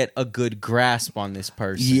get a good grasp on this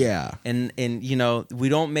person. Yeah. And we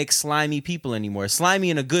don't make slimy people anymore. Slimy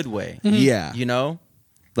in a good way. Yeah.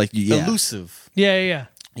 Like, elusive. Yeah.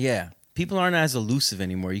 Yeah. People aren't as elusive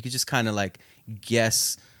anymore. You could just kind of like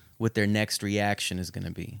guess what their next reaction is going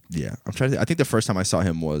to be. Yeah. I'm trying to I think the first time I saw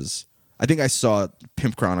him was, I think I saw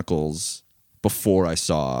Pimp Chronicles before I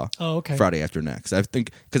saw Friday After Next. I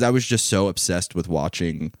think because I was just so obsessed with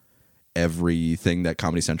watching everything that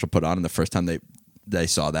Comedy Central put on, and the first time they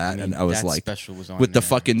saw that, and I was like, special was on with the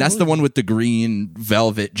fucking, that's the one with the green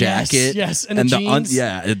velvet jacket, yes, and the jeans,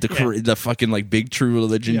 the fucking like Big True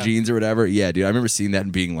Religion jeans or whatever. Yeah, dude, I remember seeing that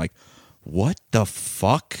and being like, what the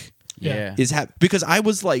fuck is happening? Because I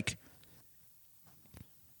was like,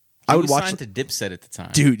 I would watch signed to Dipset at the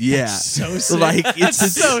time, dude. Yeah, that's so sick. Like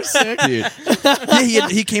it's so sick, dude. Yeah,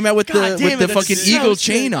 he came out with the fucking eagle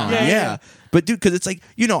chain on. Yeah, but dude, because it's like,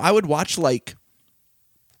 I would watch like,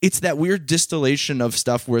 it's that weird distillation of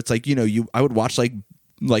stuff where it's like, I would watch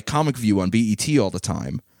like Comic View on BET all the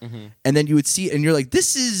time, and then you would see it and you're like,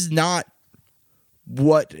 this is not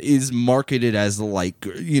what is marketed as like,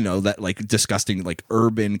 that like disgusting like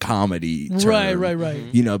urban comedy term.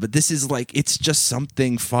 Right. But this is like, it's just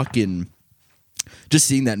something fucking, just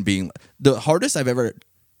seeing that and being, the hardest I've ever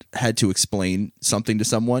had to explain something to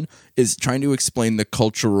someone is trying to explain the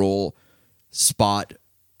cultural spot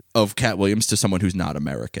of Williams to someone who's not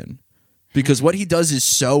American, because what he does is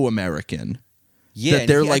so American. Yeah, that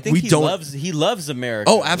they're like, he loves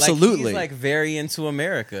America. Oh, absolutely. Like, he's like very into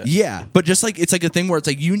America. Yeah, but just like, it's like a thing where it's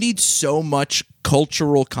like, you need so much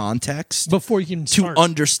cultural context before you can start to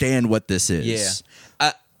understand what this is.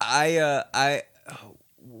 Yeah,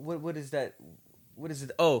 what is that? What is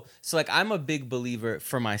it? Oh, so like, I'm a big believer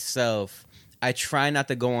for myself I try not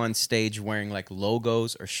to go on stage wearing like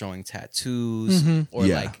logos or showing tattoos or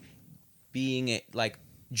like being like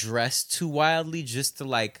dressed too wildly just to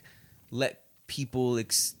like let people.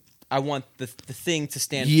 I want the thing to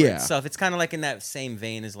stand for itself. It's kind of like in that same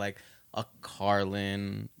vein as like a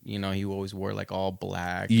Carlin. You know, he always wore like all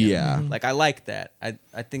black. Like I like that.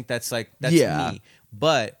 I think that's me.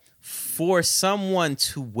 But for someone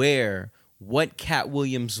to wear what Cat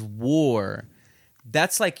Williams wore,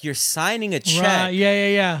 that's like you're signing a check.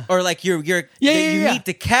 Right. Or like you need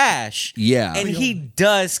to cash. And he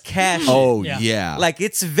does cash it. Like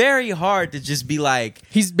it's very hard to just be like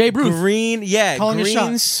he's Babe Ruth. Green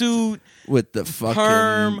suit with the fucking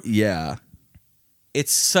perm.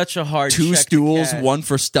 It's such a hard two check stools, to cash. one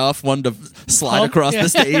for stuff, one to slide across the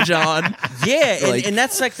stage on. And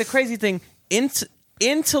that's like the crazy thing.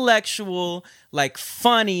 Intellectual, like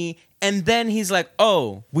funny, and then he's like,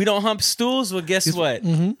 "Oh, we don't hump stools? Well, guess what?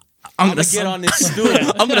 I'm gonna get on this stool.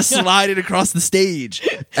 I'm gonna slide it across the stage."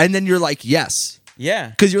 And then you're like, "Yes."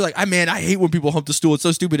 Because you're like, I hate when people hump the stool. It's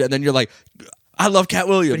so stupid. And then you're like, I love Cat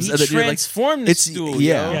Williams. But he transformed the stool.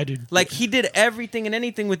 Yeah, dude. Like he did everything and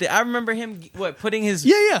anything with it. I remember him putting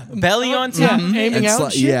his belly on top, aiming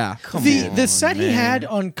out. The set he had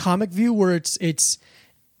on Comic View where it's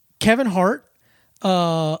Kevin Hart.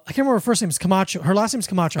 I can't remember her first name is Camacho. Her last name is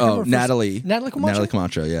Camacho. Natalie Camacho. Natalie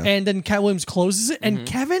Camacho, yeah. And then Cat Williams closes it, and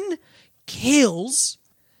Kevin kills.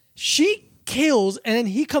 She kills, and then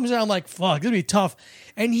he comes out. I'm like, fuck, this is gonna be tough.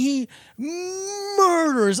 And he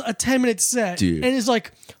murders a 10-minute set, dude, and is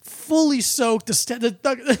like fully soaked. The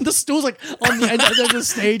stool's like on the end of the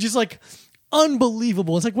stage. It's like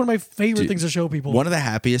unbelievable. It's like one of my favorite things to show people. One of the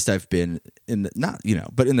happiest I've been in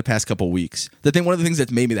but in the past couple of weeks. One of the things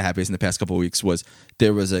that made me the happiest in the past couple of weeks was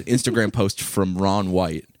there was an Instagram post from Ron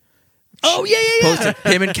White. Oh yeah.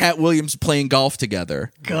 Posted him and Cat Williams playing golf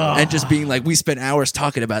together, and just being like, we spent hours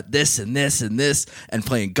talking about this and this and this, and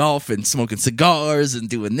playing golf and smoking cigars and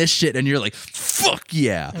doing this shit, and you're like, fuck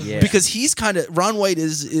yeah. Because he's kind of Ron White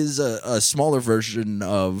is a smaller version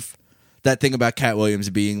of that thing about Cat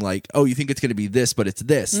Williams being like, oh, you think it's going to be this, but it's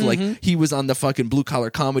this. Like, he was on the fucking Blue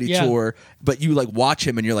Collar Comedy tour, but you like watch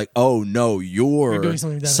him and you're like, oh no, you're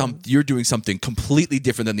doing something completely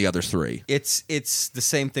different than the other three. It's the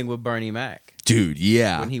same thing with Bernie Mac. Dude,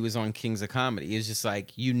 yeah. When he was on Kings of Comedy, it's just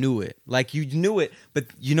like you knew it. Like you knew it, but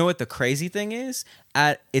you know what the crazy thing is?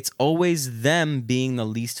 It's always them being the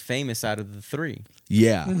least famous out of the three.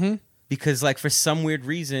 Yeah. Because, like, for some weird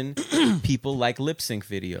reason, people like lip sync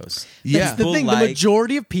videos. That's the thing. The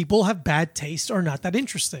majority of people have bad taste or not that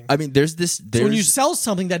interesting. I mean, there's so when you sell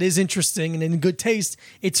something that is interesting and in good taste,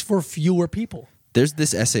 it's for fewer people. There's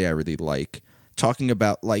this essay I really like talking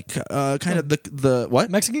about, like, kind of the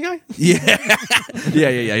what? Mexican guy? Yeah.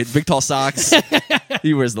 yeah. Big tall socks.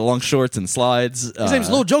 He wears the long shorts and slides. His name's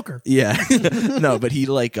Little Joker. Yeah. No, but he,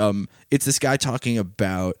 like, it's this guy talking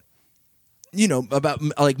about, about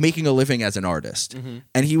like making a living as an artist.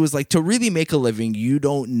 And he was like, to really make a living, you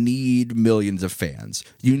don't need millions of fans.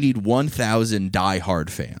 You need 1,000 diehard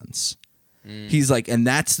fans. He's like, and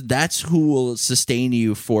that's who will sustain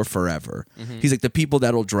you for forever. He's like, the people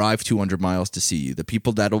that'll drive 200 miles to see you, the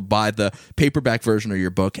people that'll buy the paperback version of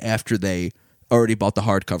your book after they already bought the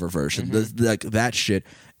hardcover version, like that shit.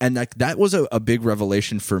 And like that was a big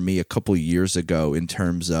revelation for me a couple years ago in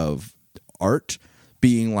terms of art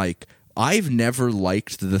being like, I've never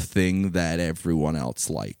liked the thing that everyone else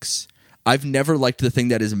likes. I've never liked the thing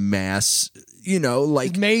that is mass,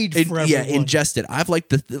 like made for everyone. Yeah, ingested. I've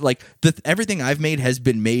liked everything I've made has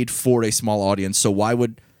been made for a small audience. So why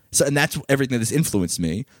would and that's everything that has influenced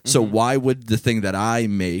me. So why would the thing that I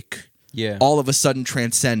make all of a sudden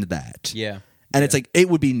transcend that? Yeah. And it's like, it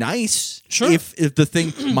would be nice if the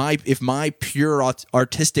thing if my pure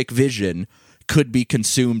artistic vision could be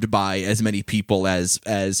consumed by as many people as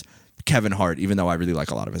Kevin Hart, even though I really like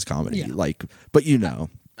a lot of his comedy. But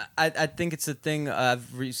I think it's a thing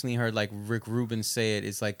I've recently heard like Rick Rubin say it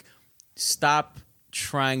is like, stop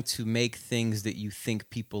trying to make things that you think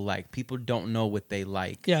people like. People don't know what they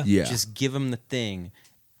like. Yeah. Just give them the thing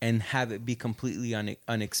and have it be completely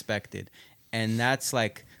unexpected. And that's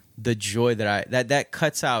like the joy that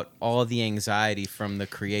cuts out all the anxiety from the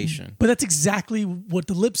creation. But that's exactly what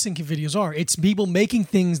the lip syncing videos are. It's people making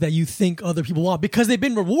things that you think other people want because they've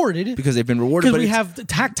been rewarded. Because we have the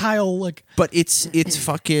tactile like. But it's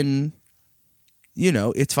fucking.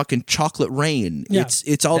 it's fucking chocolate rain. Yeah.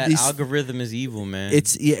 It's all that these algorithm is evil, man.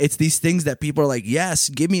 it's these things that people are like, yes,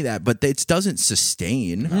 give me that, but it doesn't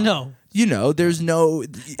sustain. No. There's no,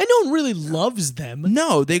 And no one really loves them.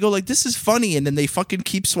 no, they go like, this is funny, and then they fucking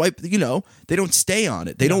keep swiping. They don't stay on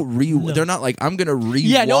it. They don't They're not like, I'm gonna rewatch.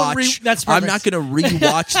 Yeah, no, that's I'm perfect. not gonna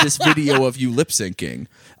rewatch this video of you lip syncing.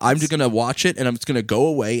 I'm just gonna watch it, and I'm just gonna go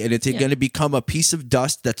away, and it's gonna become a piece of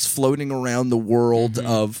dust that's floating around the world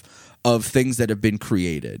of things that have been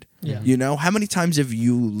created. Yeah. How many times have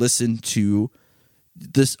you listened to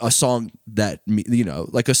a song that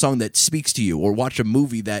like a song that speaks to you, or watch a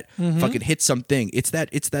movie that fucking hits something? It's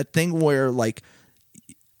that thing where like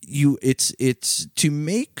it's to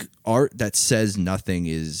make art that says nothing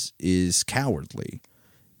is cowardly,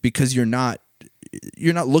 because you're not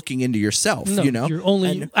looking into yourself. No, you're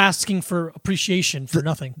only asking for appreciation for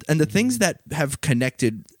nothing. And the things that have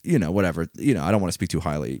connected, whatever, I don't want to speak too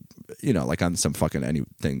highly, like I'm some fucking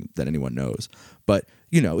anything that anyone knows, but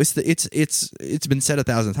it's been said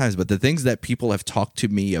 1,000 times, but the things that people have talked to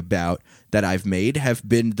me about that I've made have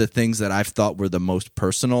been the things that I've thought were the most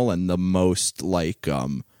personal and the most like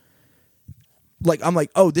I'm like,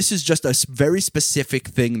 oh, this is just a very specific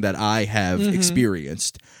thing that I have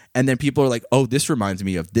experienced. And then people are like, oh, this reminds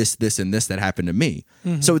me of this, and this that happened to me.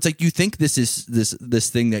 So it's like, you think this is this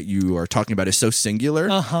thing that you are talking about is so singular,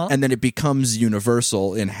 and then it becomes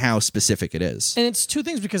universal in how specific it is. And it's two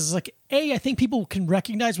things, because it's like, I think people can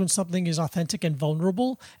recognize when something is authentic and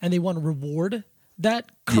vulnerable, and they want to reward that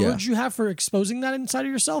courage you have for exposing that inside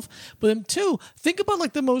of yourself. But then two, think about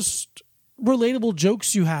like the most relatable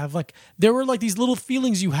jokes you have. Like, there were like these little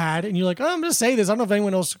feelings you had, and you're like, oh, I'm gonna say this, I don't know if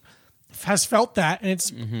anyone else has felt that, and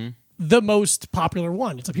it's the most popular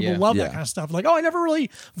one. It's like people love that kind of stuff. Like, oh, I never really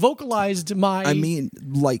vocalized my... I mean,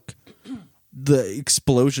 like, the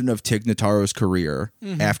explosion of Tig Notaro's career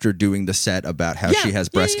after doing the set about how she has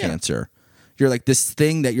breast cancer. You're like, this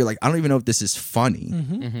thing that you're like, I don't even know if this is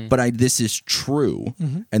funny, but this is true,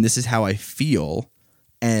 and this is how I feel,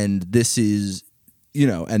 and this is,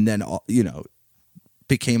 and then,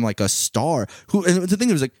 became like a star. And the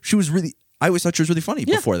thing was like, I always thought she was really funny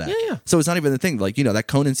before that. Yeah. So it's not even the thing. Like, that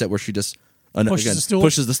Conan set where she just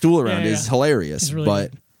Pushes the stool around is hilarious. It's really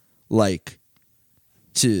but good. like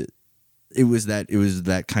it was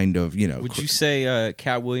that kind of, Would you say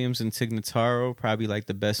Cat Williams and Tig Notaro probably like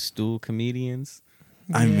the best stool comedians?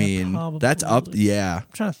 I mean, probably. that's up. Yeah. I'm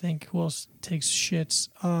trying to think who else takes shits.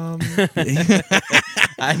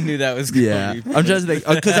 I knew that was going Yeah. to be. I'm just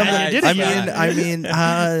thinking, because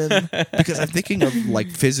Yeah. because I'm thinking of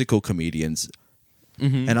like physical comedians.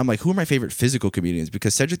 And I'm like, who are my favorite physical comedians?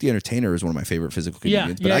 Because Cedric the Entertainer is one of my favorite physical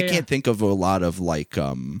comedians. But I can't think of a lot of like,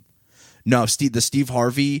 the Steve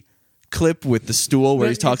Harvey clip with the stool where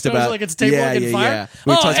he talks about like it's table like fire. Yeah.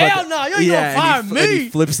 Where he Oh, talks hell about no, you ain't gonna fire and me. he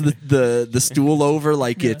flips the stool over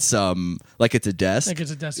like it's a desk. Like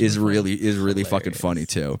it's a desk. Is really fucking funny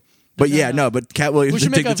too. But but Cat Williams and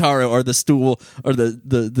should Tig make Notaro are the stool, or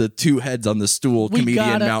the two heads on the stool We comedian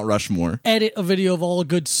gotta- Mount Rushmore. Edit a video of all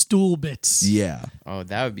good stool bits. Yeah. Oh,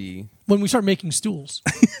 that would be... When we start making stools.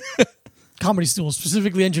 Comedy stools,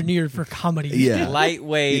 specifically engineered for comedy. Yeah.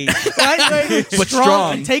 lightweight. Lightweight, But strong,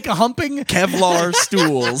 strong. can take a humping. Kevlar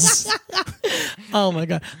stools. Oh my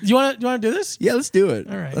god! You want to do this? Yeah, let's do it.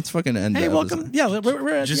 All right. Let's fucking end Hey, that welcome. episode. Yeah,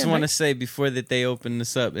 we're at Just the end, want to right? say before that they open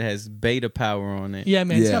this up, it has beta power on it. Yeah,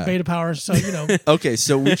 man, it's Yeah. got beta power, so Okay,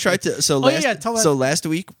 so we tried to. So tell that. so last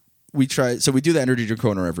week we tried. So we do the Energy Drink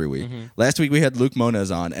Corner every week. Last week we had Luke Moniz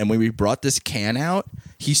on, and when we brought this can out,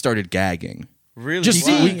 he started gagging. Really? Just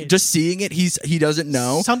Wow. seeing it. Just seeing it, he doesn't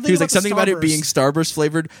know. Something he was about like the something about it Starburst. being Starburst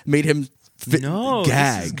flavored made him No,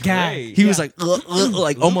 gag. This is Gag. great. He was Yeah. like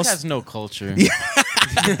Luke almost. has no culture.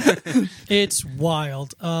 It's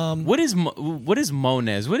wild. What is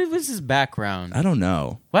Monez? What is his background? I don't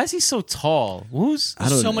know. Why is he so tall? Who's I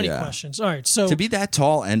don't. So many yeah. questions. All right, so To be that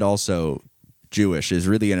tall and also Jewish is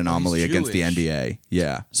really an anomaly against the Jewish. NDA.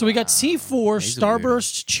 Yeah. So we got C4 he's a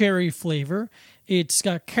Starburst cherry flavor. It's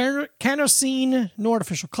got carnosine, no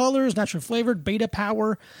artificial colors, naturally flavored, beta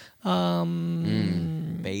power, beta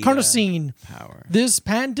carnosine. power? This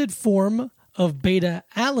patented form of beta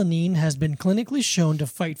alanine has been clinically shown to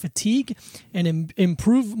fight fatigue and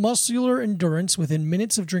improve muscular endurance within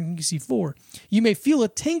minutes of drinking C4. You may feel a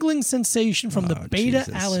tingling sensation from the beta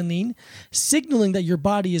Jesus. alanine, signaling that your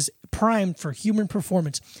body is primed for human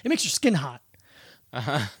performance. It makes your skin hot.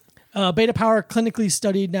 Beta power, clinically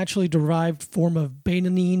studied, naturally derived form of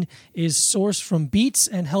betanine, is sourced from beets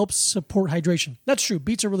and helps support hydration. That's true.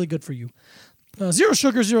 Beets are really good for you. 0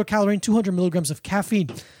 sugar, 0 calorie, 200 milligrams of caffeine.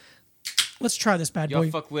 Let's try this bad Y'all boy.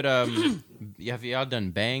 fuck with have y'all done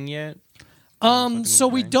Bang yet? So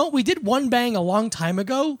we did one bang a long time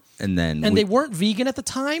ago, and they weren't vegan at the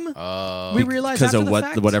time. We realized because after of the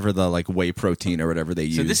fact. whatever the like whey protein or whatever they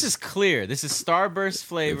use. So this is clear. This is Starburst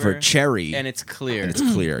flavor for cherry, and it's clear. It's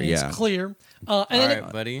clear. It's clear. And then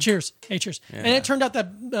right, buddy. Cheers. Hey, cheers. Yeah. And it turned out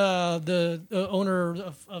that the owner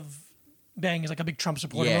of Bang is like a big Trump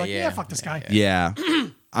supporter. Yeah, We're like, yeah. fuck this guy. Yeah.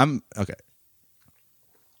 I'm okay.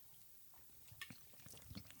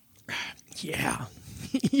 Yeah.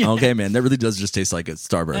 Okay, man. That really does just taste like a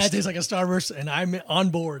Starburst. That tastes like a Starburst, and I'm on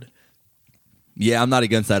board. Yeah, I'm not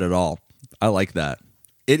against that at all. I like that.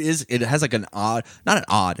 It has like an odd, not an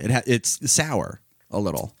odd. It's sour a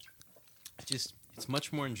little. It's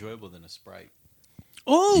much more enjoyable than a Sprite.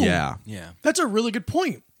 Oh, Yeah. That's a really good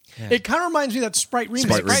point. Yeah. It kind of reminds me of that Sprite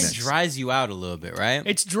remix. Sprite dries you out a little bit, right?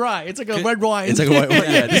 It's dry. It's like a red wine. It's like a white wine.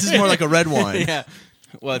 Yeah, this is more like a red wine. Yeah.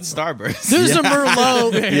 Well, it's Starburst. There's a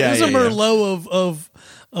Merlot. There's a yeah. Merlot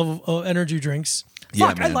of energy drinks. Yeah,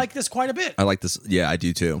 Fuck, I man. like this quite a bit. I like this. Yeah, I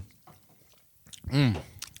do too. You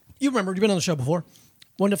remember, you've been on the show before.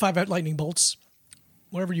 1 to 5 at lightning bolts.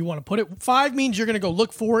 Whatever you want to put it. 5 means you're going to go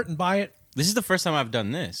look for it and buy it. This is the first time I've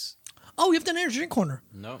done this. Oh, you've done energy drink corner.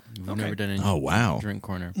 Nope. I've never done any drink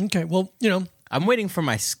corner. Okay, well, I'm waiting for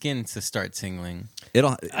my skin to start tingling.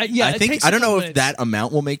 It'll. yeah, I it think takes I don't a couple know if minutes. that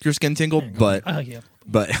amount will make your skin tingle, but Yeah.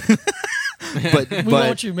 but We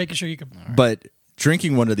want you making sure you can. but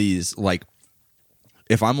drinking one of these, like,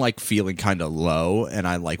 if I'm like feeling kind of low and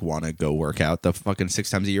I like want to go work out the fucking 6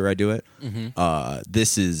 times a year I do it,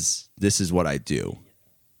 this is what I do.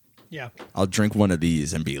 Yeah. I'll drink one of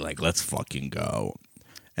these and be like, let's fucking go.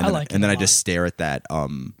 And then, like it and then a I lot. just stare at that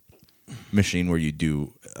machine where you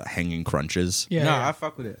do hanging crunches. Yeah. No, yeah. I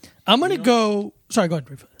fuck with it. I'm going to go. Sorry, go ahead,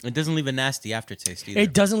 Rufat. It doesn't leave a nasty aftertaste either.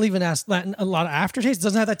 It doesn't leave a lot of aftertaste. It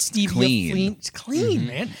doesn't have that stevia. Clean. It's clean,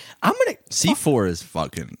 man. I'm going to. C4 is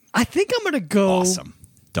fucking I think I'm going to go awesome.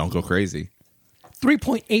 Don't go crazy.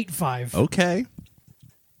 3.85. Okay.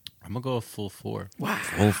 I'm going to go a full 4. Wow.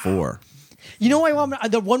 Full 4. You know why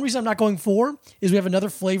the one reason I'm not going 4 is we have another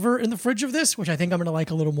flavor in the fridge of this, which I think I'm going to like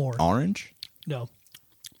a little more. Orange? No,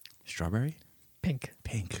 Strawberry? pink.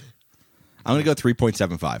 Pink. I'm going to go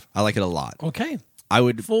 3.75. I like it a lot. Okay. I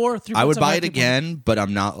would 4, I would buy 3.75, it again, but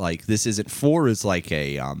I'm not like this isn't 4 is like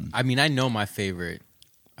a I mean, I know my favorite.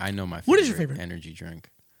 What is your favorite? energy drink?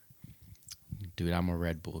 Dude, I'm a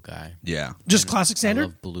Red Bull guy. yeah. Just classic I standard.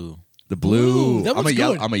 love blue. The blue. Ooh, that one's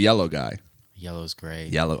good. I'm a yellow guy. Yellow's great.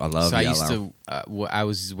 Yellow. I love So I yellow. used to. I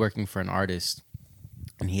was working for an artist,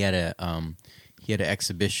 and he had an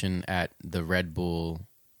exhibition at the Red Bull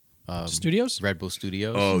Studios. Red Bull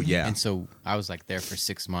Studios. Oh, yeah. And so I was like there for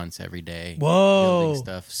 6 months every day. Whoa. Building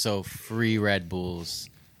stuff. So free Red Bulls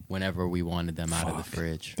whenever we wanted them out of the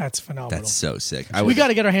fridge. That's phenomenal. That's so sick. We got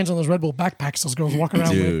to get our hands on those Red Bull backpacks those girls walk around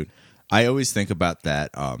with. Dude, I always think about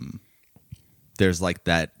that. There's like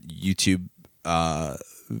that YouTube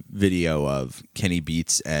video of Kenny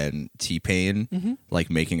Beats and T-Pain like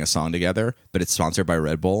making a song together, but it's sponsored by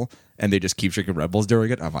Red Bull, and they just keep drinking Red Bulls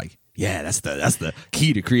during it. I'm like, yeah, that's the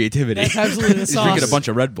key to creativity. That's absolutely the Is drinking sauce. a bunch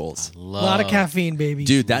of Red Bulls. A lot of caffeine, baby.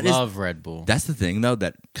 Dude, that is Love Red Bull. that's the thing though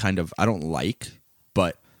that kind of I don't like,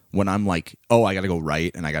 but when I'm like, oh, I gotta go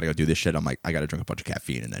write and I gotta go do this shit, I'm like, I gotta drink a bunch of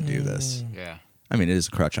caffeine and then do this. Yeah. I mean, it is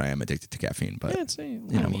a crutch. I am addicted to caffeine, but Yeah, it's what are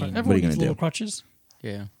everyone you needs gonna little do? crutches.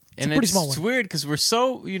 Yeah. a pretty small one. weird because we're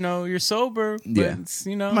so, you're sober, but Yeah. it's,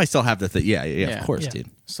 I might still have the thing. Yeah, Yeah. of course, Yeah. dude.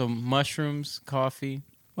 So mushrooms, coffee,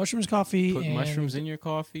 Mushrooms, coffee. put and mushrooms in your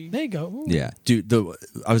coffee. There you go. Ooh. Yeah, dude.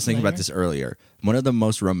 I was thinking about Later. this earlier. One of the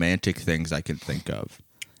most romantic things I can think of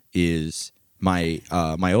is my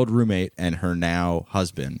old roommate and her now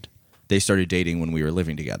husband. They started dating when we were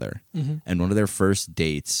living together, and one of their first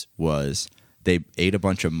dates was they ate a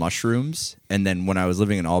bunch of mushrooms, and then when I was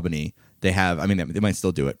living in Albany, they have. I mean, they might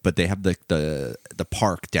still do it, but they have the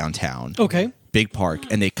park downtown. Okay. Big park,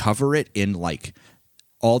 and they cover it in like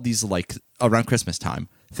all these like around Christmas time,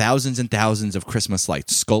 thousands and thousands of Christmas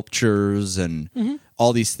lights, sculptures, and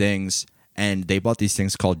all these things. And they bought these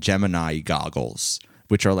things called Gemini goggles,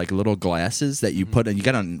 which are like little glasses that you put and you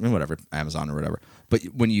get on whatever Amazon or whatever. But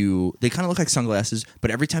they kind of look like sunglasses.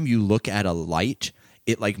 But every time you look at a light,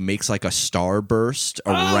 it like makes like a starburst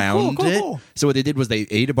around cool, it. cool. So what they did was they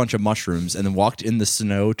ate a bunch of mushrooms and then walked in the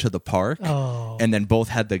snow to the park, and then both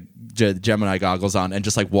had the Gemini goggles on and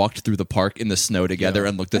just like walked through the park in the snow together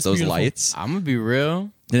and looked at That's those beautiful. lights. I'm gonna be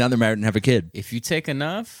real. And now they're married and have a kid. If you take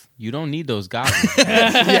enough, you don't need those goggles.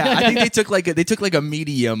 Yeah, I think they took like a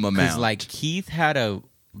medium Because amount. like Keith had a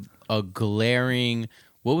glaring.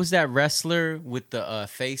 What was that wrestler with the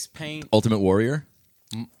face paint? Ultimate Warrior.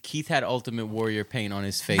 Keith had Ultimate Warrior paint on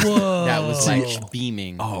his face Whoa. that was like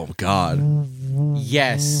beaming. Oh God.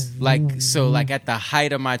 Yes, like so. Like at the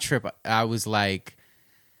height of my trip, I was like,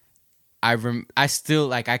 I still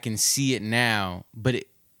like I can see it now, but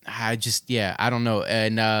I don't know.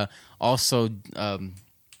 And also, I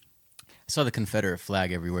saw the Confederate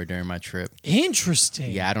flag everywhere during my trip.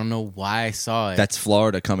 Interesting. Yeah, I don't know why I saw it. That's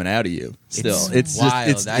Florida coming out of you. Still, it's wild. just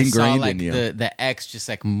it's I ingrained saw, like, in you. The X just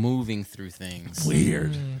like moving through things.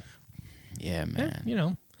 Weird. Yeah, man. You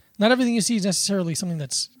know, not everything you see is necessarily something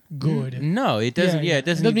that's good. No, it doesn't. Yeah, it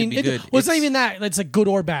doesn't need to be good. Well, it's not even that. It's like good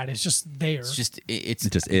or bad. It's just there. It's just It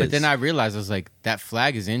just is. But then I realized I was like, that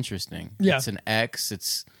flag is interesting. Yeah. It's an X.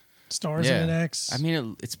 It's stars and an X. I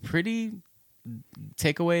mean, it's pretty.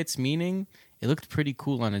 Take away its meaning. It looked pretty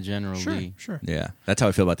cool on a general Lee. Sure. Yeah, that's how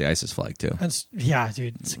I feel about the ISIS flag too. Yeah,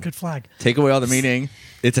 dude, it's a good flag. Take away all the meaning.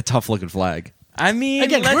 It's a tough looking flag. I mean,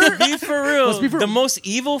 Again, let's be for real. Let's be for the real. most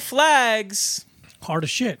evil flags. Hard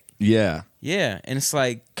as shit. Yeah. Yeah, and it's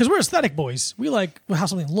like, Because we're aesthetic boys. We like how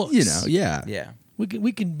something looks. You know. Yeah. yeah.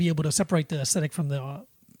 We can be able to separate the aesthetic from the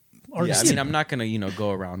Yeah, artist. I mean, I'm not gonna,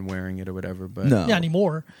 go around wearing it or whatever, but No. Yeah,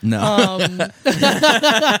 anymore. No.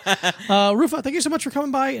 Rufat, thank you so much for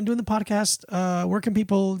coming by and doing the podcast. Where can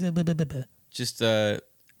people? just at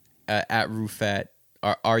Rufat,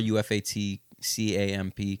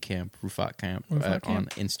 RUFATCAMP camp, Rufat camp, Rufat on camp.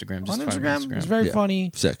 Instagram. On Just find me Instagram, it's very Yeah.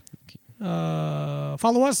 funny. Sick.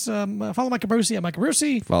 Follow us. Follow Mike Cabrusi at Mike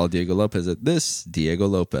Cabrusi. Follow Diego Lopez at this Diego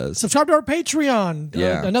Lopez. Subscribe to our Patreon.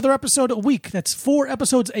 Yeah. Another episode a week. That's 4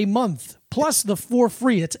 episodes a month. Plus the 4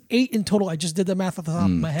 free. That's 8 in total. I just did the math off the top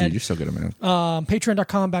of my head. Dude, you're so good at math.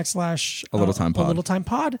 Patreon.com/A Little Time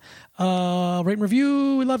Pod. Rate and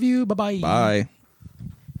review. We love you. Bye-bye. Bye.